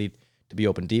opportunity to be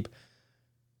open deep.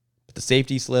 But the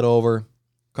safety slid over,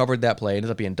 covered that play,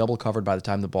 ended up being double covered by the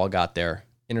time the ball got there,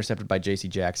 intercepted by J.C.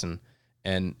 Jackson.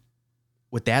 And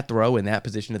with that throw in that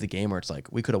position of the game where it's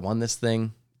like, we could have won this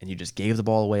thing, and you just gave the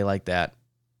ball away like that,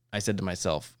 I said to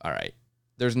myself, all right,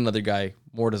 there's another guy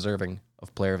more deserving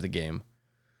of player of the game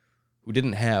who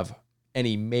didn't have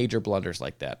any major blunders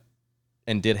like that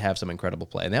and did have some incredible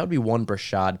play. And that would be one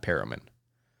Brashad Perriman.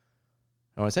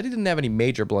 Now, I said he didn't have any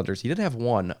major blunders. He did have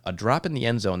one, a drop in the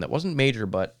end zone that wasn't major,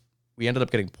 but we ended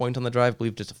up getting points on the drive, I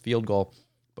believe just a field goal.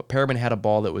 But Perriman had a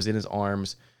ball that was in his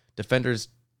arms. Defender's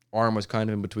arm was kind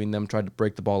of in between them, tried to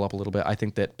break the ball up a little bit. I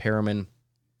think that Perriman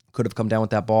could have come down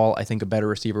with that ball. I think a better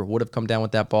receiver would have come down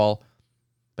with that ball.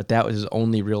 But that was his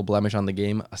only real blemish on the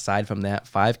game. Aside from that,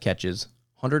 5 catches,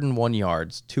 101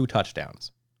 yards, 2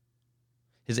 touchdowns.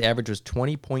 His average was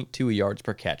 20.2 yards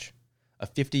per catch, a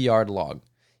 50-yard log.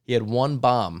 He had one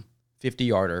bomb,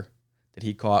 50-yarder, that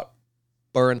he caught,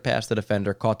 burned past the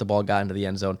defender, caught the ball, got into the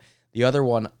end zone. The other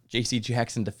one, J.C.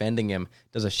 Jackson defending him,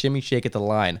 does a shimmy shake at the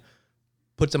line,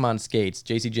 puts him on skates.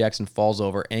 J.C. Jackson falls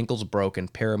over, ankles broken.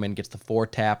 Perriman gets the 4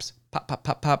 taps, pop, pop,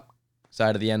 pop, pop,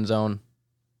 side of the end zone.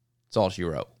 That's all she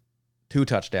wrote. 2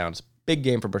 touchdowns. Big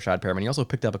game for Brashad Perriman. He also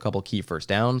picked up a couple key first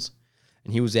downs,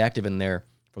 and he was active in there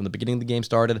from the beginning of the game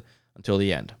started until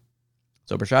the end.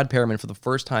 So Brashad Perriman, for the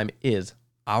first time, is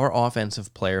our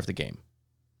offensive player of the game.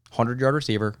 100-yard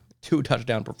receiver, 2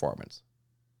 touchdown performance.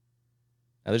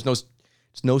 Now,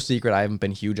 it's no secret I haven't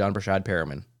been huge on Brashad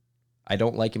Perriman. I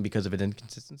don't like him because of his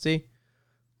inconsistency,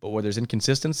 but where there's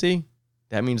inconsistency,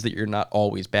 that means that you're not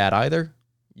always bad either.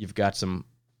 You've got some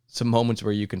moments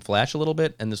where you can flash a little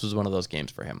bit, and this was one of those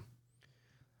games for him.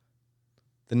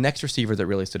 The next receiver that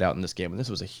really stood out in this game, and this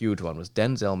was a huge one, was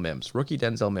Denzel Mims, rookie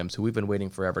Denzel Mims, who we've been waiting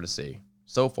forever to see.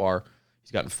 So far,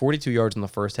 he's gotten 42 yards in the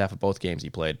first half of both games he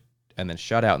played, and then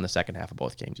shut out in the second half of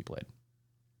both games he played.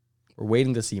 We're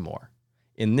waiting to see more.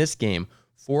 In this game,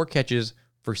 4 catches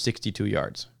for 62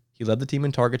 yards. He led the team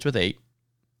in targets with 8,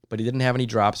 but he didn't have any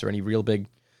drops or any real big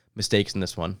mistakes in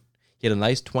this one. He had a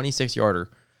nice 26-yarder,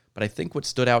 but I think what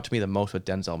stood out to me the most with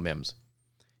Denzel Mims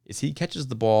is he catches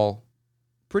the ball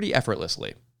pretty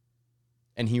effortlessly,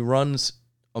 and he runs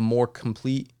a more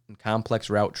complete and complex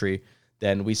route tree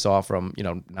than we saw from,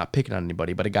 not picking on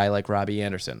anybody, but a guy like Robbie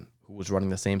Anderson, who was running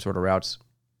the same sort of routes.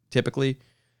 Typically,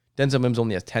 Denzel Mims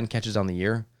only has 10 catches on the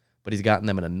year, but he's gotten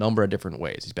them in a number of different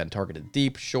ways. He's been targeted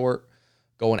deep, short,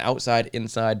 going outside,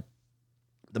 inside.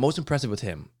 The most impressive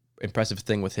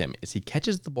thing with him is he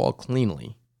catches the ball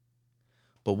cleanly,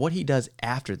 but what he does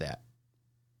after that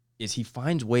is he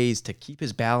finds ways to keep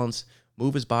his balance,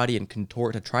 move his body, and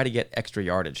contort to try to get extra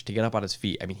yardage, to get up on his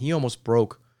feet. I mean, he almost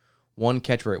broke one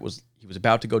catch where he was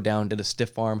about to go down, did a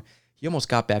stiff arm. He almost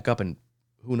got back up, and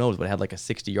who knows, but had like a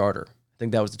 60-yarder. I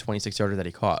think that was the 26-yarder that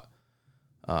he caught.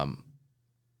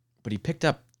 But he picked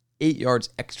up 8 yards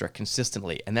extra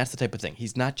consistently, and that's the type of thing.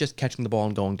 He's not just catching the ball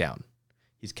and going down.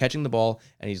 He's catching the ball,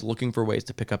 and he's looking for ways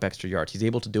to pick up extra yards. He's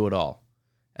able to do it all.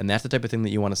 And that's the type of thing that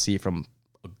you want to see from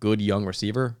a good young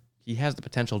receiver. He has the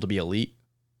potential to be elite,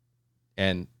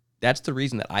 and that's the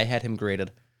reason that I had him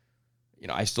graded.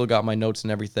 I still got my notes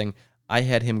and everything. I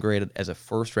had him graded as a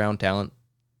first-round talent.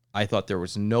 I thought there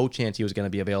was no chance he was going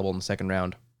to be available in the second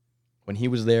round. When he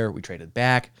was there, we traded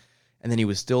back, and then he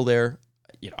was still there.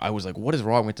 I was like, what is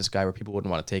wrong with this guy where people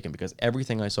wouldn't want to take him? Because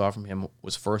everything I saw from him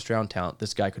was first-round talent.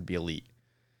 This guy could be elite.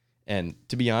 And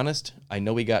to be honest, I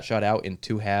know he got shot out in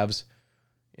 2 halves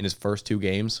in his first 2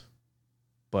 games,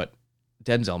 but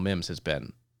Denzel Mims has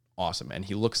been awesome. And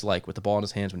he looks like, with the ball in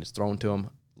his hands when it's thrown to him,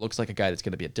 looks like a guy that's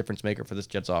going to be a difference maker for this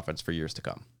Jets offense for years to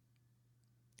come.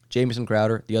 Jamison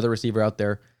Crowder, the other receiver out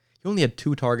there, he only had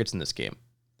 2 targets in this game.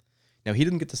 Now, he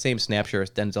didn't get the same snap share as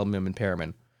Denzel Mims and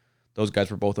Perriman. Those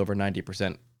guys were both over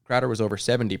 90%. Crowder was over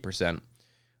 70%.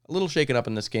 A little shaken up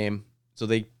in this game, so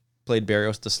they played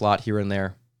Barrios the slot here and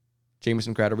there.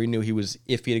 Jamison Crowder, we knew he was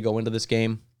iffy to go into this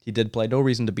game. He did play. No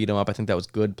reason to beat him up. I think that was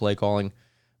good play calling.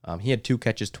 He had 2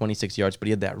 catches, 26 yards, but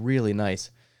he had that really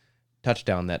nice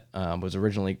touchdown that was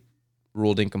originally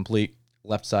ruled incomplete,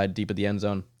 left side deep of the end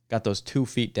zone. Got those 2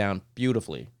 feet down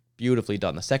beautifully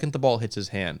done. The second the ball hits his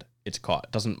hand, it's caught.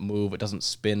 It doesn't move. It doesn't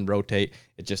spin, rotate.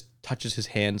 It just touches his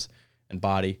hands and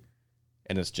body,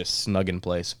 and it's just snug in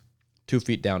place. 2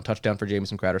 feet down, touchdown for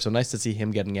Jamison Crowder. So nice to see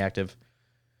him getting active.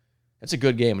 That's a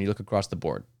good game when you look across the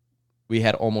board. We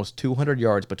had almost 200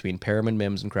 yards between Perriman,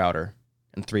 Mims, and Crowder,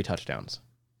 and 3 touchdowns.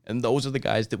 And those are the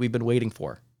guys that we've been waiting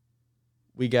for.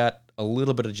 We got a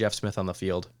little bit of Jeff Smith on the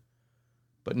field,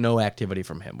 but no activity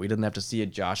from him. We didn't have to see a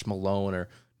Josh Malone, or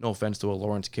no offense to a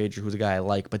Lawrence Cager, who's a guy I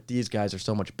like, but these guys are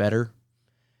so much better.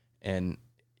 And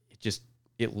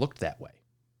it looked that way.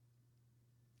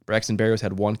 Braxton Berrios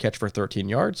had 1 catch for 13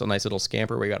 yards, a nice little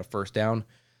scamper where he got a first down.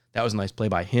 That was a nice play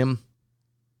by him.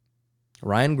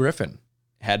 Ryan Griffin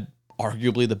had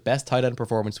arguably the best tight end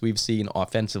performance we've seen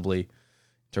offensively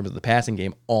in terms of the passing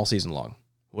game all season long.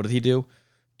 What did he do?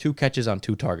 2 catches on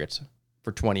 2 targets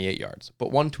for 28 yards.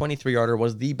 But 1 23-yarder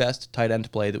was the best tight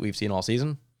end play that we've seen all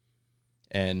season.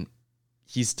 And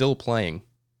he's still playing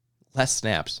less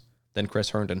snaps than Chris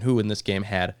Herndon, who in this game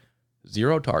had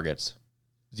 0 targets,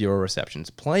 0 receptions,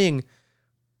 playing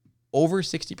over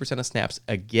 60% of snaps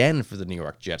again for the New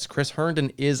York Jets. Chris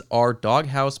Herndon is our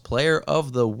Doghouse Player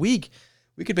of the Week.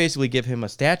 We could basically give him a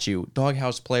statue,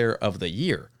 Doghouse Player of the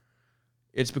Year.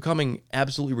 It's becoming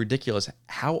absolutely ridiculous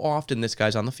how often this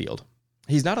guy's on the field.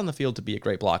 He's not on the field to be a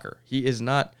great blocker. He is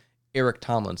not Eric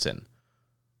Tomlinson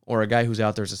or a guy who's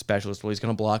out there as a specialist. Well, he's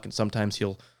going to block, and sometimes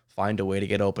he'll find a way to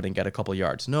get open and get a couple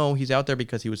yards. No, he's out there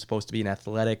because he was supposed to be an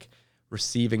athletic,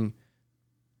 receiving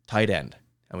tight end.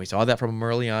 And we saw that from him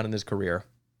early on in his career,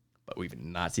 but we've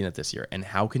not seen it this year. And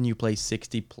how can you play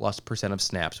 60+% of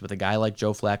snaps with a guy like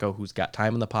Joe Flacco, who's got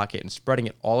time in the pocket and spreading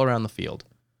it all around the field,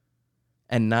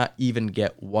 and not even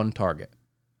get 1 target?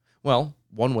 Well,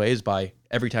 one way is by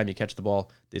every time you catch the ball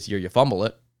this year, you fumble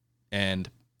it, and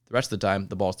the rest of the time,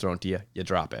 the ball's thrown to you, you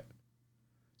drop it.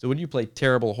 So when you play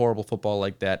terrible, horrible football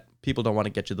like that, people don't want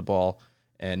to get you the ball,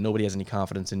 and nobody has any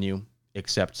confidence in you,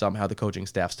 except somehow the coaching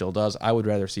staff still does. I would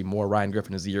rather see more Ryan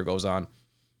Griffin as the year goes on.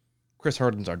 Chris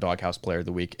Herndon's our Doghouse Player of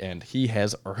the Week, and he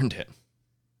has earned it.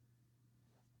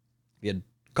 He had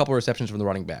a couple of receptions from the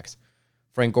running backs.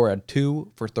 Frank Gore had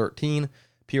 2 for 13.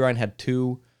 P. Ryan had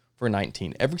 2 for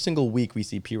 19. Every single week we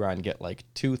see P. Ryan get like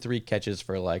 2-3 catches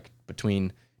for like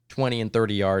between 20 and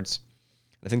 30 yards.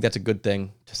 I think that's a good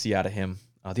thing to see out of him.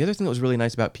 The other thing that was really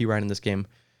nice about P. Ryan in this game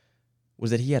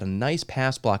was that he had a nice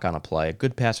pass block on a play, a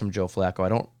good pass from Joe Flacco. I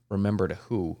don't remember to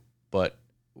who, but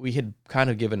we had kind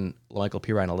of given Michael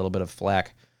P. Ryan a little bit of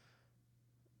flack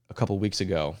a couple weeks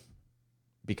ago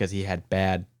because he had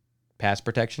bad pass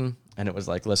protection. And it was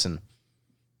like, listen,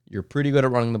 you're pretty good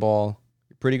at running the ball.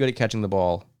 You're pretty good at catching the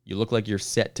ball. You look like you're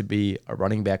set to be a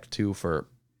running back 2 for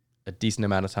a decent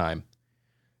amount of time.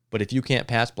 But if you can't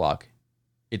pass block,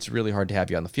 it's really hard to have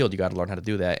you on the field. You got to learn how to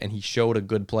do that. And he showed a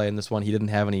good play in this one. He didn't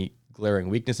have any glaring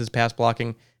weaknesses pass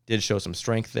blocking. Did show some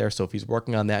strength there. So if he's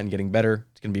working on that and getting better,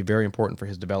 it's going to be very important for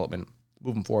his development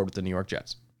moving forward with the New York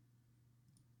Jets.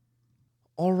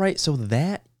 All right, so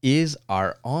that is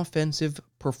our offensive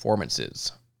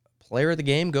performances. Player of the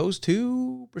game goes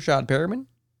to Rashad Perriman.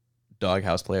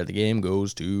 Doghouse Player of the game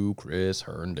goes to Chris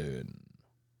Herndon.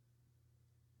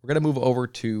 We're going to move over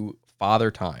to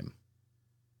Father Time.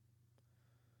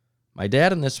 My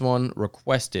dad in this one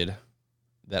requested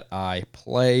that I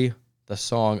play the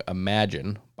song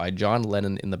Imagine by John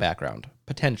Lennon in the background.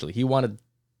 Potentially. He wanted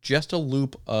just a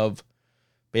loop of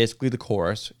basically the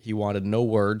chorus. He wanted no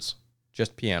words,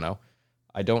 just piano.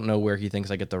 I don't know where he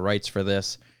thinks I get the rights for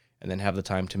this and then have the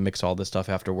time to mix all this stuff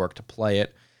after work to play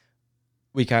it.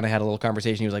 We kind of had a little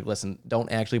conversation. He was like, listen,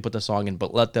 don't actually put the song in,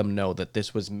 but let them know that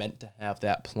this was meant to have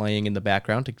that playing in the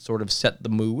background to sort of set the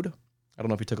mood. I don't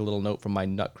know if he took a little note from my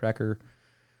Nutcracker,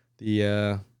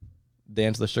 the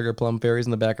Dance of the Sugar Plum Fairies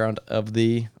in the background of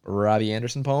the Robbie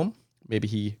Anderson poem. Maybe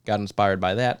he got inspired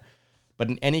by that. But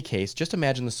in any case, just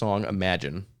imagine the song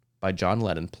Imagine by John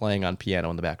Lennon playing on piano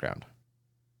in the background.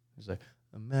 He's like,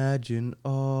 imagine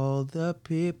all the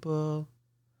people.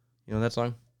 You know that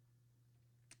song?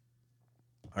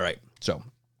 All right, so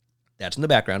that's in the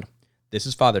background. This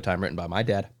is Father Time, written by my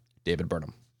dad, David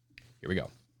Burnham. Here we go.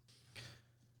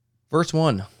 Verse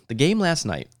 1, the game last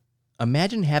night.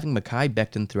 Imagine having Mekhi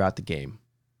Becton throughout the game.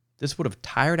 This would have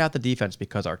tired out the defense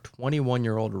because our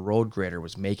 21-year-old road grader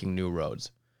was making new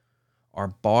roads. Our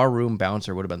barroom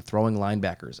bouncer would have been throwing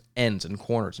linebackers, ends, and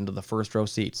corners into the first row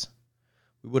seats.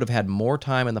 We would have had more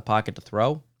time in the pocket to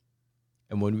throw,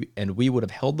 and we would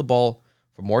have held the ball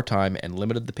for more time and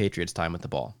limited the Patriots' time with the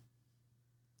ball.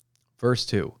 Verse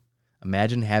 2,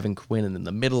 imagine having Quinnen in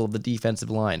the middle of the defensive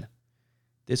line.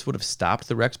 This would have stopped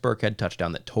the Rex Burkhead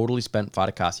touchdown that totally spent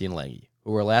Fadakasi and Lange,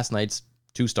 who were last night's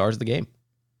 2 stars of the game.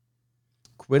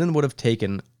 Quinnen would have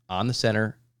taken on the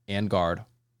center and guard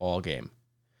all game.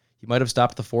 He might have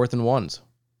stopped the 4th and 1s.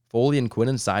 Foley and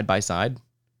Quinnen side by side.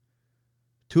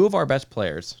 2 of our best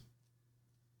players,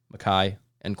 Mekhi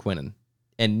and Quinnen,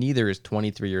 and neither is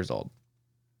 23 years old.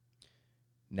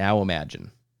 Now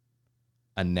imagine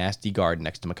a nasty guard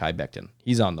next to Mekhi Becton.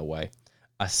 He's on the way.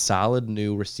 A solid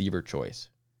new receiver choice.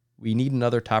 We need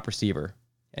another top receiver,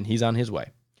 and he's on his way.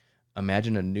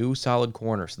 Imagine a new solid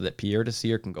corner so that Pierre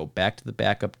Desir can go back to the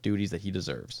backup duties that he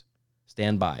deserves.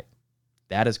 Stand by.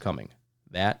 That is coming.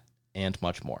 That and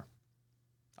much more.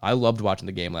 I loved watching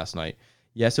the game last night.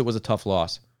 Yes, it was a tough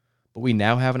loss, but we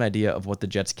now have an idea of what the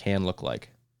Jets can look like.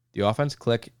 The offense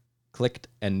clicked,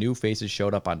 and new faces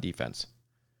showed up on defense.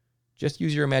 Just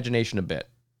use your imagination a bit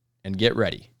and get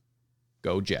ready.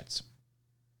 Go Jets.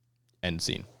 End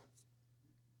scene.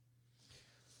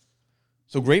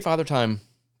 So great father time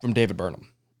from David Burnham.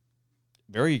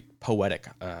 Very poetic.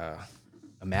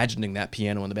 Imagining that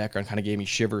piano in the background kind of gave me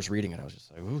shivers reading it. I was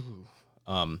just like,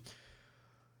 ooh.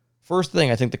 First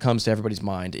thing I think that comes to everybody's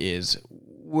mind is,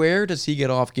 where does he get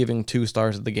off giving 2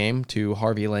 stars of the game to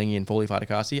Harvey Lange and Foley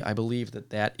Fatukasi? I believe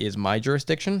that is my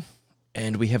jurisdiction.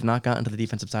 And we have not gotten to the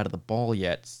defensive side of the ball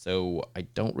yet, so I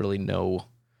don't really know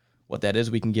what that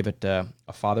is. We can give it a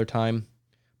father time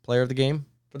player of the game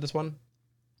for this one.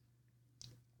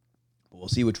 But we'll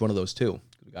see which one of those two.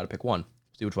 We got to pick one.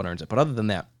 See which one earns it. But other than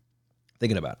that,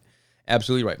 thinking about it,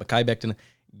 absolutely right. Mekhi Becton,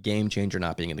 game changer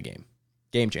not being in the game.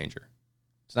 Game changer.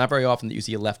 It's not very often that you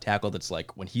see a left tackle that's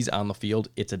like, when he's on the field,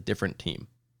 it's a different team.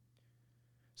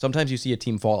 Sometimes you see a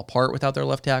team fall apart without their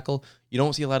left tackle. You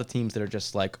don't see a lot of teams that are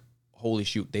just like, holy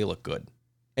shoot, they look good.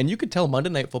 And you could tell Monday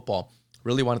Night Football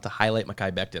really wanted to highlight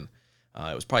Mekhi Becton.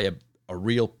 It was probably a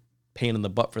real pain in the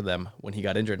butt for them when he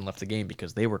got injured and left the game,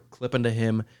 because they were clipping to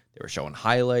him. They were showing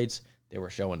highlights. They were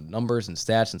showing numbers and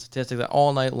stats and statistics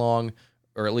all night long,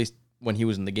 or at least when he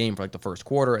was in the game for like the first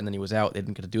quarter, and then he was out. They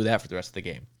didn't get to do that for the rest of the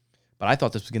game. But I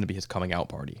thought this was going to be his coming out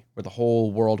party, where the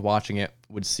whole world watching it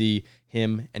would see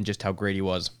him and just how great he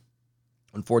was.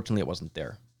 Unfortunately, it wasn't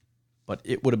there. But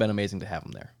it would have been amazing to have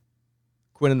him there.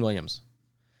 Quinnen Williams.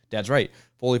 Dad's right.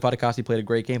 Foley Fatukasi played a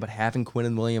great game, but having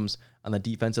Quinnen Williams on the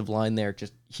defensive line there,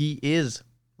 he is,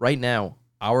 right now,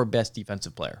 our best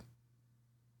defensive player.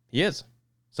 He is.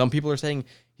 Some people are saying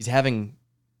he's having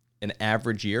an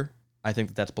average year. I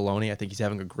think that's baloney. I think he's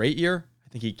having a great year. I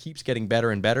think he keeps getting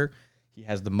better and better. He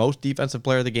has the most defensive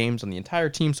player of the games on the entire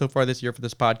team so far this year for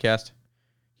this podcast.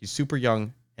 He's super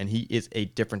young, and he is a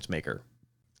difference maker.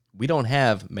 We don't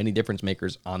have many difference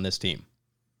makers on this team.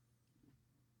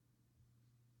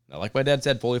 Now, like my dad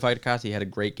said, Foley Fatukasi had a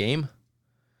great game.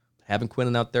 Having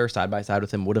Quinnen out there side by side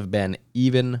with him would have been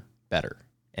even better.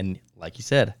 And like he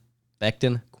said,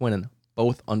 Becton, Quinnen,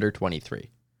 both under 23.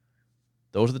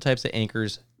 Those are the types of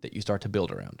anchors that you start to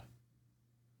build around.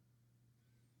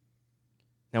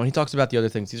 Now, when he talks about the other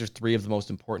things, these are 3 of the most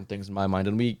important things in my mind.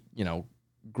 And we,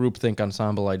 groupthink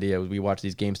ensemble idea, we watch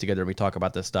these games together and we talk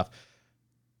about this stuff.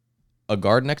 A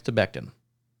guard next to Becton,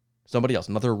 somebody else,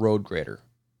 another road grader,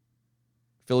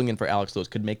 filling in for Alex Lewis,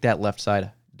 could make that left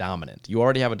side dominant. You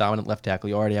already have a dominant left tackle.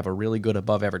 You already have a really good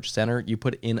above-average center. You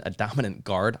put in a dominant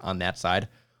guard on that side,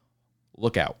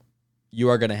 look out. You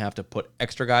are going to have to put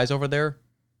extra guys over there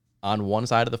on one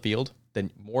side of the field,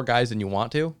 then more guys than you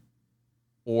want to,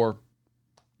 or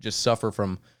just suffer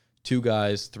from 2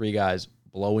 guys, 3 guys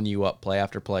blowing you up play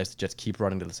after play, so just keep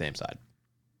running to the same side.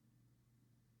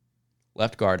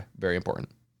 Left guard, very important.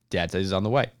 Dad says he's on the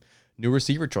way. New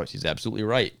receiver choice, he's absolutely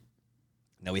right.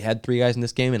 Now, we had 3 guys in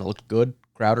this game, and it looked good.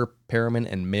 Crowder,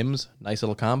 Perriman, and Mims. Nice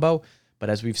little combo. But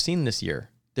as we've seen this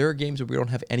year, there are games where we don't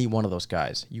have any one of those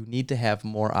guys. You need to have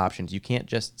more options. You can't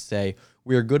just say,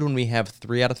 we are good when we have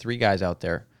 3 out of 3 guys out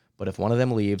there, but if one of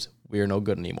them leaves, we are no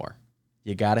good anymore.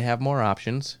 You got to have more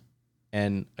options.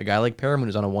 And a guy like Perriman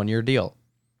is on a 1-year deal.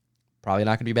 Probably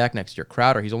not going to be back next year.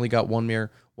 Crowder, he's only got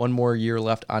one more year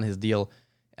left on his deal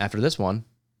after this one.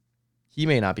 He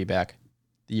may not be back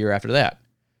the year after that.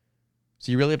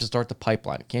 So you really have to start the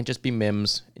pipeline. It can't just be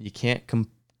Mims. You can't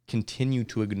continue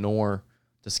to ignore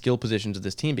the skill positions of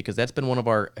this team, because that's been one of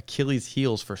our Achilles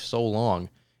heels for so long,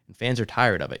 and fans are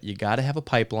tired of it. You got to have a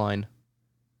pipeline.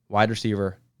 Wide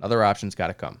receiver, other options got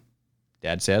to come.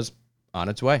 Dad says, on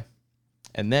its way.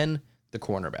 And then the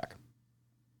cornerback.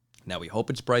 Now, we hope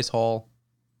it's Bryce Hall.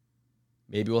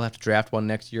 Maybe we'll have to draft one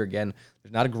next year again.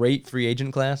 There's not a great free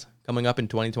agent class coming up in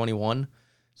 2021,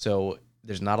 so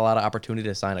there's not a lot of opportunity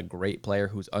to sign a great player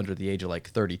who's under the age of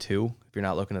like 32. If you're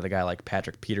not looking at a guy like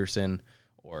Patrick Peterson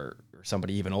or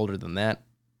somebody even older than that,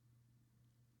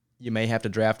 you may have to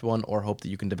draft one or hope that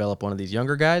you can develop one of these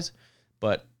younger guys.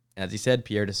 But as he said,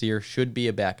 Pierre Desir should be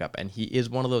a backup, and he is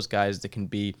one of those guys that can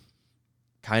be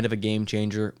kind of a game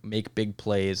changer, make big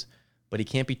plays, but he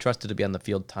can't be trusted to be on the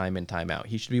field time in, time out.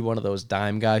 He should be one of those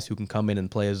dime guys who can come in and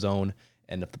play a zone,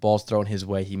 and if the ball's thrown his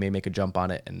way, he may make a jump on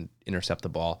it and intercept the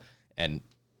ball. And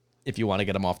if you want to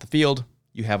get him off the field,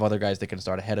 you have other guys that can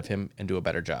start ahead of him and do a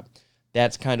better job.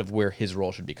 That's kind of where his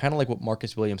role should be, kind of like what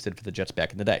Marcus Williams did for the Jets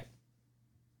back in the day.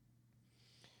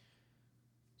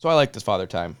 So I like this Father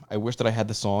Time. I wish that I had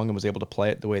the song and was able to play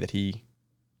it the way that he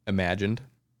imagined,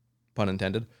 pun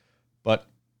intended, but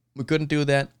we couldn't do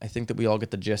that. I think that we all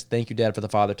get the gist. Thank you, Dad, for the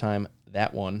Father Time.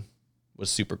 That one was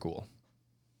super cool.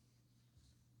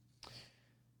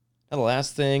 Now, the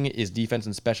last thing is defense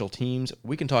and special teams.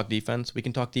 We can talk defense. We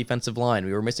can talk defensive line.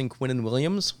 We were missing Quinnen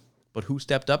Williams, but who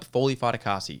stepped up? Foley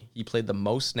Fatukasi. He played the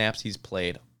most snaps he's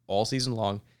played all season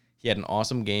long. He had an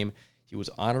awesome game. He was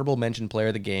honorable mention player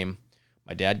of the game.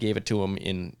 My dad gave it to him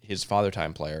in his Father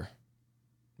Time player.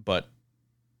 But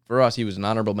for us, he was an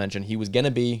honorable mention. He was going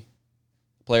to be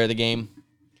player of the game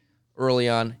early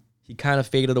on. He kind of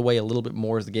faded away a little bit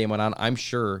more as the game went on. I'm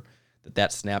sure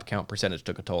that snap count percentage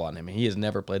took a toll on him. He has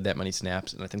never played that many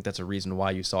snaps, and I think that's a reason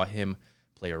why you saw him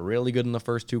play really good in the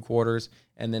first 2 quarters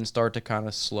and then start to kind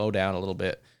of slow down a little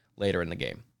bit later in the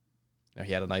game. Now,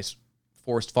 he had a nice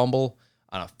forced fumble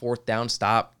on a 4th down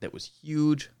stop that was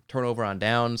huge, turnover on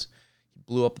downs. He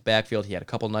blew up the backfield. He had a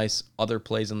couple nice other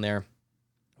plays in there.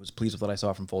 I was pleased with what I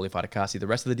saw from Foley Fatukasi. The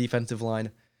rest of the defensive line,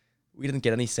 we didn't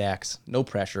get any sacks, no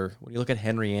pressure. When you look at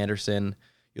Henry Anderson,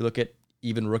 you look at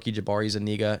even rookie Jabari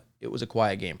Zuniga, it was a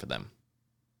quiet game for them.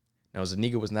 Now,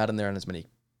 Zuniga was not in there on as many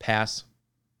pass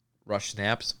rush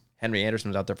snaps. Henry Anderson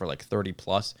was out there for like 30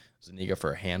 plus. Zuniga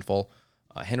for a handful.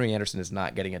 Henry Anderson is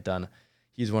not getting it done.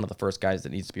 He's one of the first guys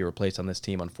that needs to be replaced on this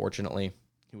team, unfortunately.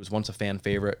 He was once a fan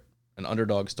favorite, an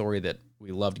underdog story that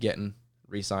we loved getting,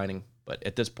 re-signing, but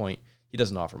at this point, he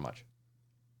doesn't offer much.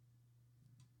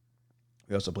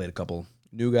 We also played a couple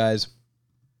new guys.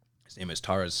 His name is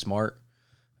Taraz Smart.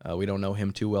 We don't know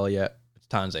him too well yet. It's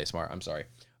Tanze Smart, I'm sorry.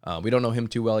 We don't know him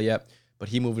too well yet, but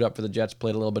he moved up for the Jets,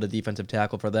 played a little bit of defensive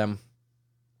tackle for them.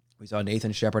 We saw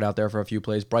Nathan Shepard out there for a few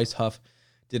plays. Bryce Huff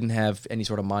didn't have any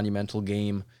sort of monumental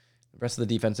game. The rest of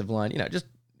the defensive line, just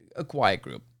a quiet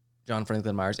group. John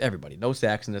Franklin Myers, everybody. No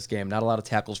sacks in this game. Not a lot of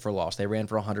tackles for loss. They ran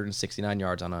for 169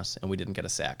 yards on us, and we didn't get a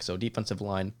sack. So defensive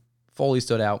line, Foley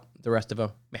stood out. The rest of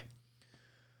them, meh.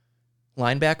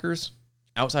 Linebackers,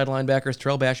 outside linebackers,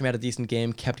 Terrell Basham had a decent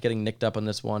game, kept getting nicked up on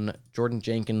this one. Jordan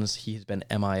Jenkins, he has been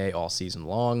MIA all season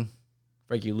long.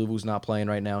 Frankie Luvu's not playing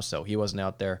right now, so he wasn't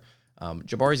out there.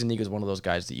 Jabari Zuniga is one of those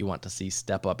guys that you want to see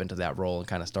step up into that role and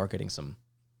kind of start getting some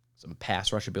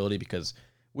pass rush ability, because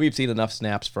we've seen enough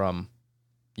snaps from,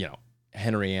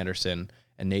 Henry Anderson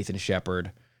and Nathan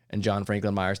Shepard and John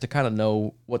Franklin Myers to kind of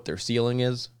know what their ceiling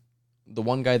is. The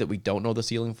one guy that we don't know the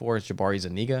ceiling for is Jabari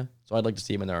Zuniga, so I'd like to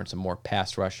see him in there on some more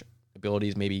pass rush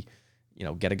abilities, maybe,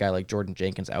 get a guy like Jordan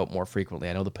Jenkins out more frequently.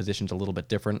 I know the position's a little bit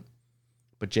different,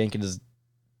 but Jenkins is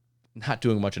not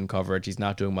doing much in coverage. He's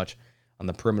not doing much on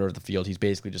the perimeter of the field. He's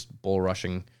basically just bull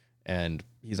rushing, and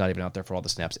he's not even out there for all the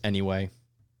snaps anyway.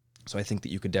 So I think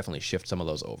that you could definitely shift some of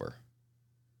those over.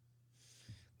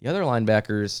 The other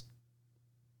linebackers,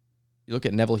 you look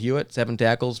at Neville Hewitt, 7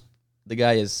 tackles. The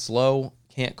guy is slow,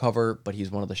 can't cover, but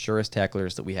he's one of the surest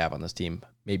tacklers that we have on this team,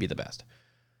 maybe the best.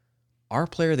 Our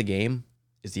player of the game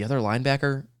is the other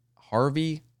linebacker,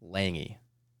 Harvey Lange.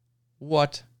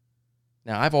 What?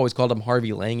 Now, I've always called him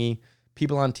Harvey Lange.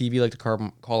 People on TV like to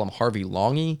call him Harvey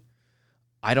Longy.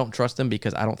 I don't trust him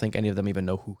because I don't think any of them even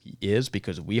know who he is,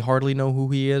 because we hardly know who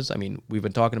he is. I mean, we've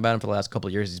been talking about him for the last couple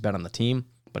of years. He's been on the team,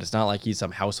 but it's not like he's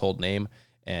some household name,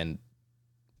 and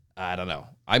I don't know.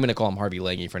 I'm going to call him Harvey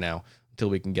Lange for now until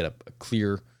we can get a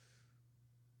clear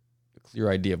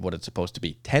idea of what it's supposed to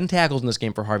be. 10 tackles in this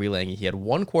game for Harvey Lange. He had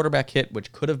 1 quarterback hit,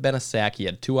 which could have been a sack. He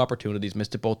had 2 opportunities,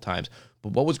 missed it both times.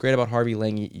 But what was great about Harvey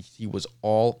Lange, he was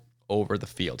all over the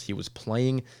field. He was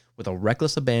playing with a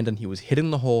reckless abandon. He was hitting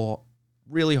the hole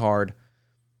really hard.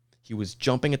 He was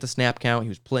jumping at the snap count. He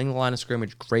was playing the line of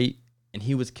scrimmage great, and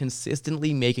he was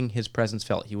consistently making his presence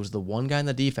felt. He was the one guy in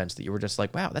the defense that you were just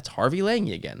like, wow, that's Harvey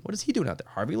Lange again. What is he doing out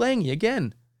there? Harvey Lange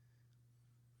again.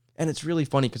 And it's really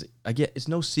funny because it's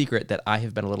no secret that I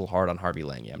have been a little hard on Harvey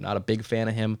Lange. I'm not a big fan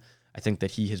of him. I think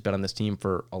that he has been on this team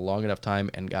for a long enough time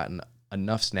and gotten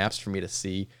enough snaps for me to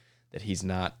see that he's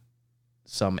not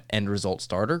some end result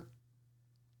starter.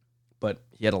 But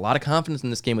he had a lot of confidence in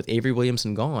this game with Avery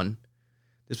Williamson gone.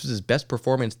 This was his best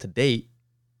performance to date,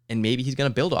 and maybe he's going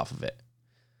to build off of it.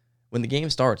 When the game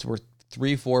starts, we're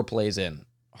 3-4 plays in.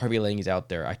 Harvey Lange's out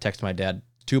there. I text my dad,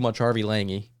 too much Harvey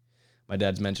Lange. My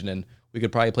dad's mentioning, we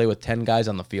could probably play with 10 guys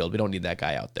on the field. We don't need that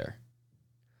guy out there.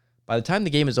 By the time the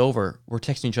game is over, we're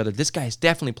texting each other, this guy is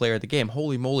definitely player of the game.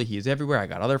 Holy moly, he is everywhere. I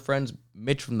got other friends,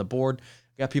 Mitch from the board.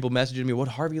 I got people messaging me, what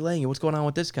Harvey Lange? What's going on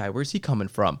with this guy? Where's he coming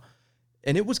from?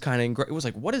 And it was it was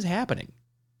like, what is happening?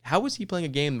 How is he playing a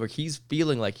game where he's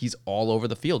feeling like he's all over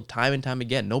the field time and time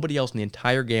again? Nobody else in the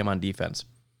entire game on defense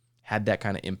had that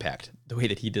kind of impact the way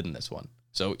that he did in this one.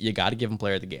 So you got to give him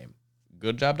player of the game.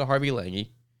 Good job to Harvey Lange.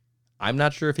 I'm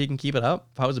not sure if he can keep it up.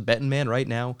 If I was a betting man right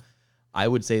now, I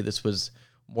would say this was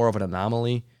more of an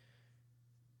anomaly,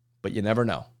 but you never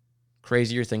know.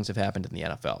 Crazier things have happened in the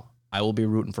NFL. I will be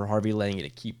rooting for Harvey Lange to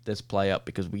keep this play up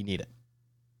because we need it.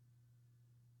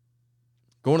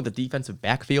 Going to the defensive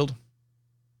backfield,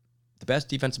 the best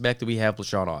defensive back that we have was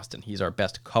Sean Austin. He's our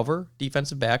best cover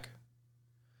defensive back.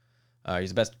 He's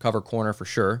the best cover corner for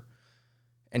sure.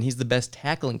 And he's the best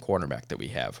tackling cornerback that we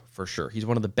have for sure. He's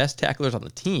one of the best tacklers on the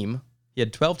team. He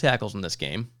had 12 tackles in this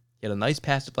game. He had a nice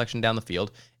pass deflection down the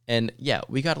field. And yeah,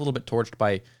 we got a little bit torched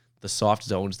by the soft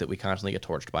zones that we constantly get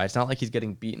torched by. It's not like he's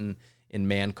getting beaten in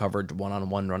man coverage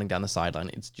one-on-one running down the sideline.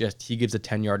 It's just he gives a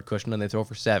 10-yard cushion and they throw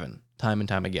for 7 time and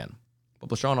time again. But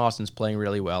LaShawn Austin's playing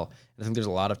really well. And I think there's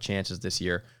a lot of chances this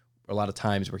year, or a lot of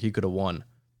times where he could have won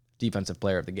Defensive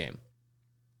Player of the Game.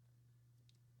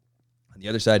 On the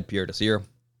other side, Pierre Desir,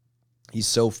 he's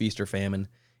so feast or famine.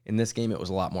 In this game, it was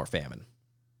a lot more famine.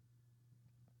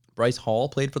 Bryce Hall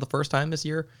played for the first time this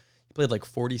year. He played like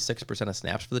 46% of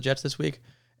snaps for the Jets this week,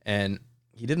 and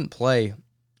he didn't play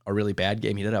a really bad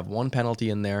game. He did have one penalty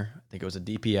in there. I think it was a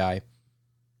DPI.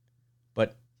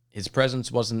 But his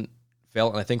presence wasn't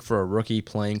felt, and I think for a rookie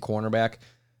playing cornerback,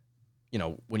 you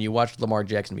know, when you watched Lamar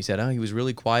Jackson, we said, oh, he was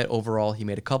really quiet overall. He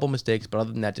made a couple mistakes, but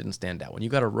other than that, didn't stand out. When you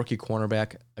got a rookie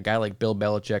cornerback, a guy like Bill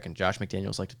Belichick and Josh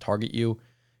McDaniels like to target you,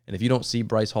 and if you don't see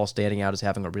Bryce Hall standing out as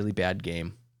having a really bad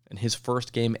game, and his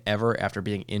first game ever after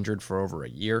being injured for over a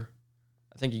year,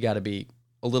 I think you got to be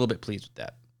a little bit pleased with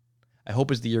that. I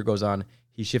hope as the year goes on,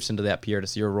 he shifts into that Pierre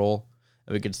Desir role,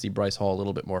 and we can see Bryce Hall a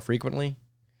little bit more frequently,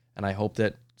 and I hope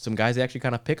that some guys actually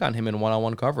kind of pick on him in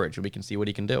one-on-one coverage, and we can see what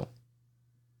he can do.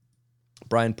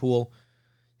 Brian Poole,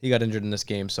 he got injured in this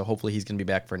game, so hopefully he's going to be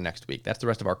back for next week. That's the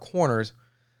rest of our corners.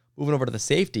 Moving over to the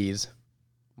safeties,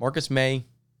 Marcus May,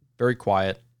 very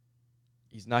quiet.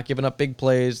 He's not giving up big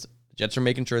plays. The Jets are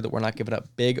making sure that we're not giving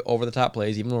up big over-the-top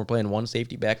plays, even when we're playing one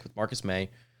safety back with Marcus May,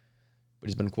 but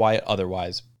he's been quiet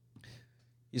otherwise.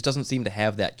 He just doesn't seem to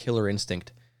have that killer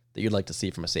instinct that you'd like to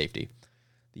see from a safety.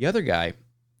 The other guy,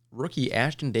 rookie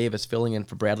Ashton Davis, filling in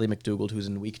for Bradley McDougald, who's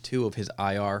in week 2 of his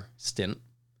IR stint.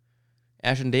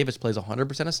 Ashton Davis plays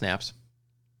 100% of snaps,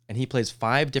 and he plays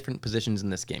 5 different positions in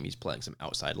this game. He's playing some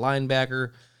outside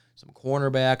linebacker, some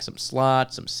cornerback, some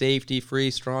slot, some safety,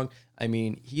 free, strong. I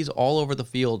mean, he's all over the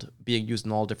field being used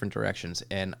in all different directions,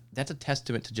 and that's a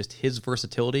testament to just his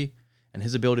versatility and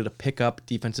his ability to pick up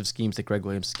defensive schemes that Greg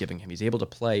Williams is giving him. He's able to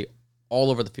play all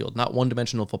over the field, not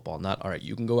one-dimensional football, not, all right,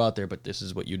 you can go out there, but this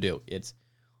is what you do. It's,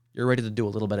 you're ready to do a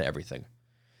little bit of everything.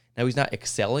 Now, he's not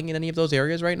excelling in any of those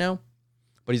areas right now,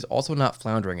 but he's also not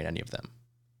floundering in any of them.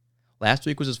 Last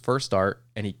week was his first start,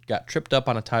 and he got tripped up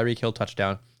on a Tyreek Hill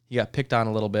touchdown. He got picked on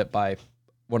a little bit by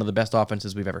one of the best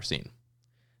offenses we've ever seen.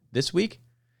 This week,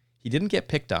 he didn't get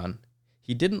picked on.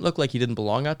 He didn't look like he didn't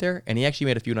belong out there, and he actually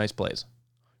made a few nice plays.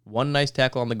 One nice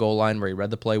tackle on the goal line where he read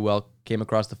the play well, came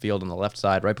across the field on the left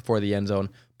side right before the end zone,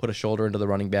 put a shoulder into the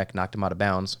running back, knocked him out of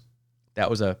bounds. That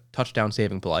was a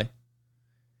touchdown-saving play.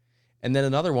 And then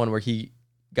another one where he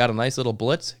got a nice little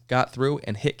blitz, got through,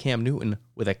 and hit Cam Newton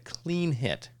with a clean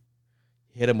hit.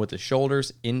 He hit him with his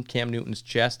shoulders in Cam Newton's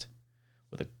chest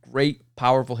with a great,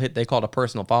 powerful hit. They called a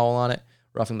personal foul on it,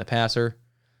 roughing the passer.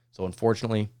 So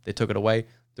unfortunately, they took it away.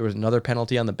 There was another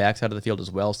penalty on the backside of the field as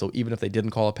well, so even if they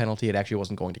didn't call a penalty, it actually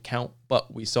wasn't going to count.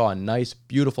 But we saw a nice,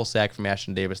 beautiful sack from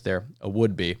Ashton Davis there, a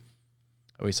would-be.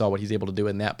 And we saw what he's able to do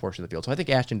in that portion of the field. So I think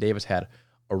Ashton Davis had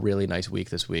a really nice week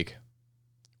this week.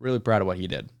 Really proud of what he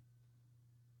did.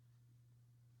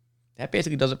 That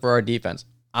basically does it for our defense.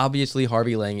 Obviously,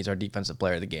 Harvey Lange is our defensive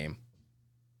player of the game.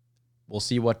 We'll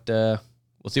see what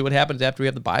happens after we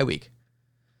have the bye week.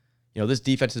 You know, this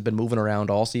defense has been moving around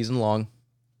all season long.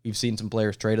 We've seen some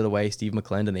players traded away, Steve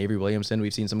McClendon, Avery Williamson.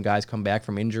 We've seen some guys come back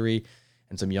from injury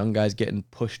and some young guys getting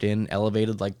pushed in,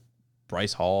 elevated like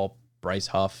Bryce Hall, Bryce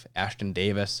Huff, Ashton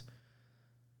Davis.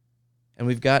 And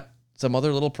we've got some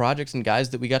other little projects and guys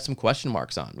that we got some question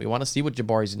marks on. We want to see what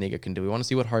Jabari Zuniga can do. We want to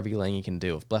see what Harvey Lange can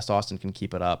do, if Bless Austin can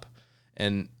keep it up.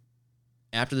 And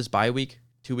after this bye week,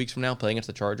 2 weeks from now, playing against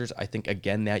the Chargers, I think,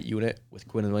 again, that unit with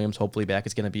Quinn and Williams hopefully back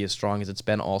is going to be as strong as it's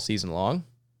been all season long.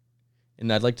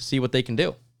 And I'd like to see what they can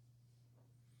do.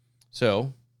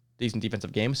 So, decent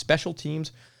defensive game. Special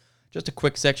teams, just a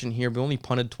quick section here. We only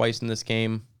punted twice in this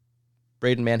game.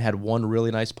 Braden Mann had one really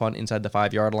nice punt inside the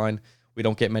 5-yard line. We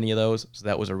don't get many of those, so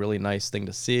that was a really nice thing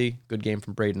to see. Good game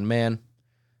from Braden Mann.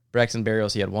 Braxton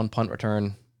Berrios, he had one punt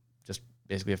return, just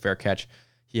basically a fair catch.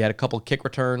 He had a couple kick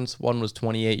returns. One was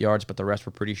 28 yards, but the rest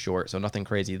were pretty short, so nothing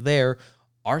crazy there.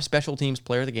 Our special teams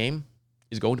player of the game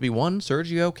is going to be one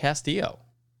Sergio Castillo,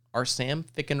 our Sam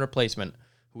Ficken replacement,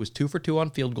 who was 2 for 2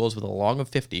 on field goals with a long of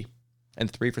 50 and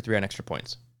 3 for 3 on extra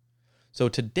points. So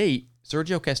to date,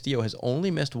 Sergio Castillo has only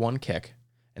missed one kick,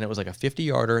 and it was like a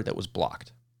 50-yarder that was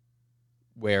blocked,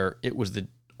 where it was the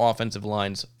offensive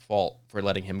line's fault for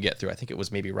letting him get through. I think it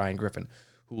was maybe Ryan Griffin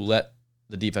who let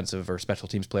the defensive or special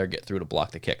teams player get through to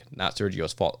block the kick, not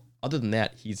Sergio's fault. Other than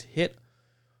that, he's hit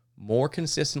more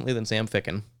consistently than Sam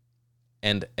Ficken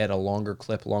and at a longer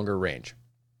clip, longer range.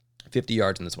 50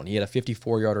 yards in this one. He had a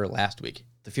 54-yarder last week.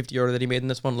 The 50-yarder that he made in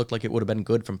this one looked like it would have been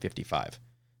good from 55.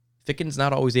 Ficken's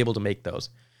not always able to make those.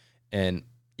 And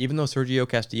even though Sergio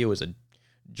Castillo is a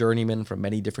journeyman from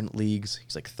many different leagues,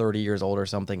 he's like 30 years old or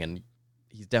something, and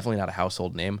he's definitely not a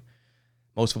household name.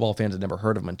 Most football fans had never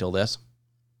heard of him until this.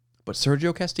 But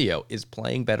Sergio Castillo is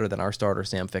playing better than our starter,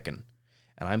 Sam Ficken.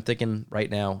 And I'm thinking right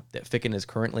now that Ficken is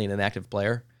currently an inactive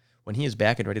player. When he is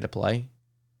back and ready to play,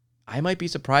 I might be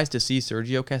surprised to see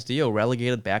Sergio Castillo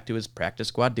relegated back to his practice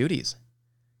squad duties.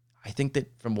 I think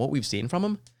that from what we've seen from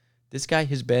him, this guy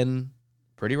has been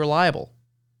pretty reliable.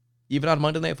 Even on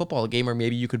Monday Night Football, a game where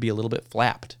maybe you could be a little bit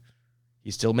flapped,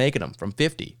 he's still making them from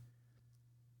 50.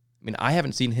 I mean, I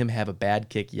haven't seen him have a bad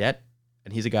kick yet,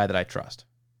 and he's a guy that I trust.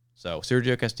 So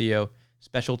Sergio Castillo,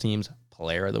 special teams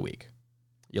player of the week.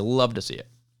 You'll love to see it.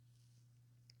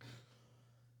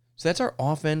 So that's our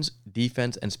offense,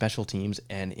 defense, and special teams.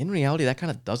 And in reality, that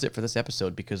kind of does it for this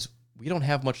episode because we don't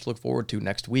have much to look forward to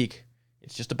next week.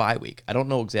 It's just a bye week. I don't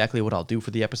know exactly what I'll do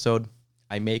for the episode.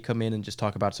 I may come in and just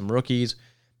talk about some rookies.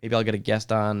 Maybe I'll get a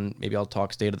guest on. Maybe I'll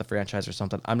talk state of the franchise or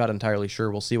something. I'm not entirely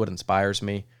sure. We'll see what inspires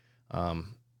me.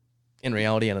 In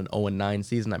reality, in an 0-9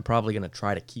 season, I'm probably going to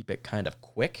try to keep it kind of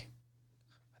quick.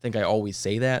 I think I always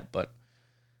say that, but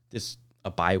a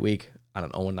bye week on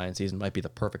an 0-9 season might be the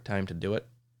perfect time to do it.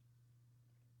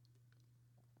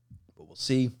 But we'll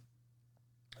see.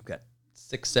 I've got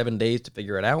 6-7 days to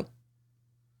figure it out.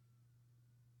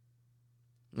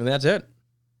 And that's it.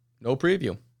 No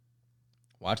preview.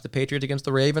 Watch the Patriots against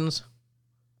the Ravens,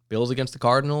 Bills against the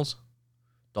Cardinals,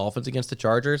 Dolphins against the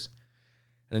Chargers,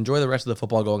 and enjoy the rest of the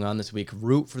football going on this week.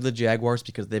 Root for the Jaguars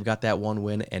because they've got that one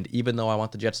win, and even though I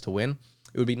want the Jets to win,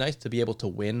 it would be nice to be able to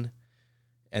win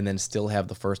and then still have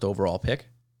the first overall pick.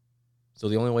 So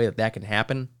the only way that can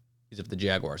happen is if the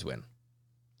Jaguars win.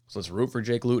 So let's root for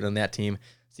Jake Luton and that team,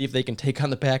 see if they can take on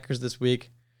the Packers this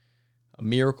week. A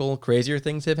miracle, crazier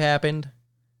things have happened.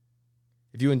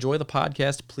 If you enjoy the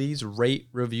podcast, please rate,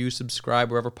 review, subscribe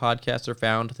wherever podcasts are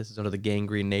found. This is under the Gang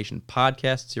Green Nation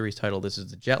podcast series title. This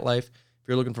is the Jet Life. If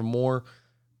you're looking for more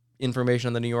information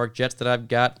on the New York Jets that I've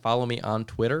got, follow me on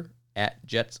Twitter at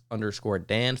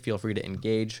Jets_Dan. Feel free to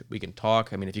engage. We can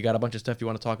talk. I mean, if you got a bunch of stuff you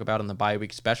want to talk about in the bye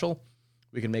week special,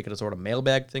 we can make it a sort of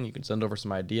mailbag thing. You can send over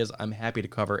some ideas. I'm happy to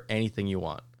cover anything you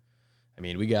want. I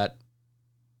mean, we got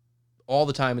all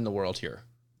the time in the world here.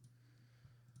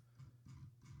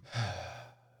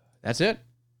 That's it.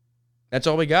 That's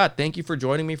all we got. Thank you for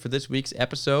joining me for this week's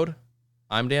episode.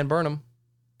 I'm Dan Burnham,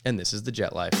 and this is the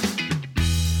Jet Life.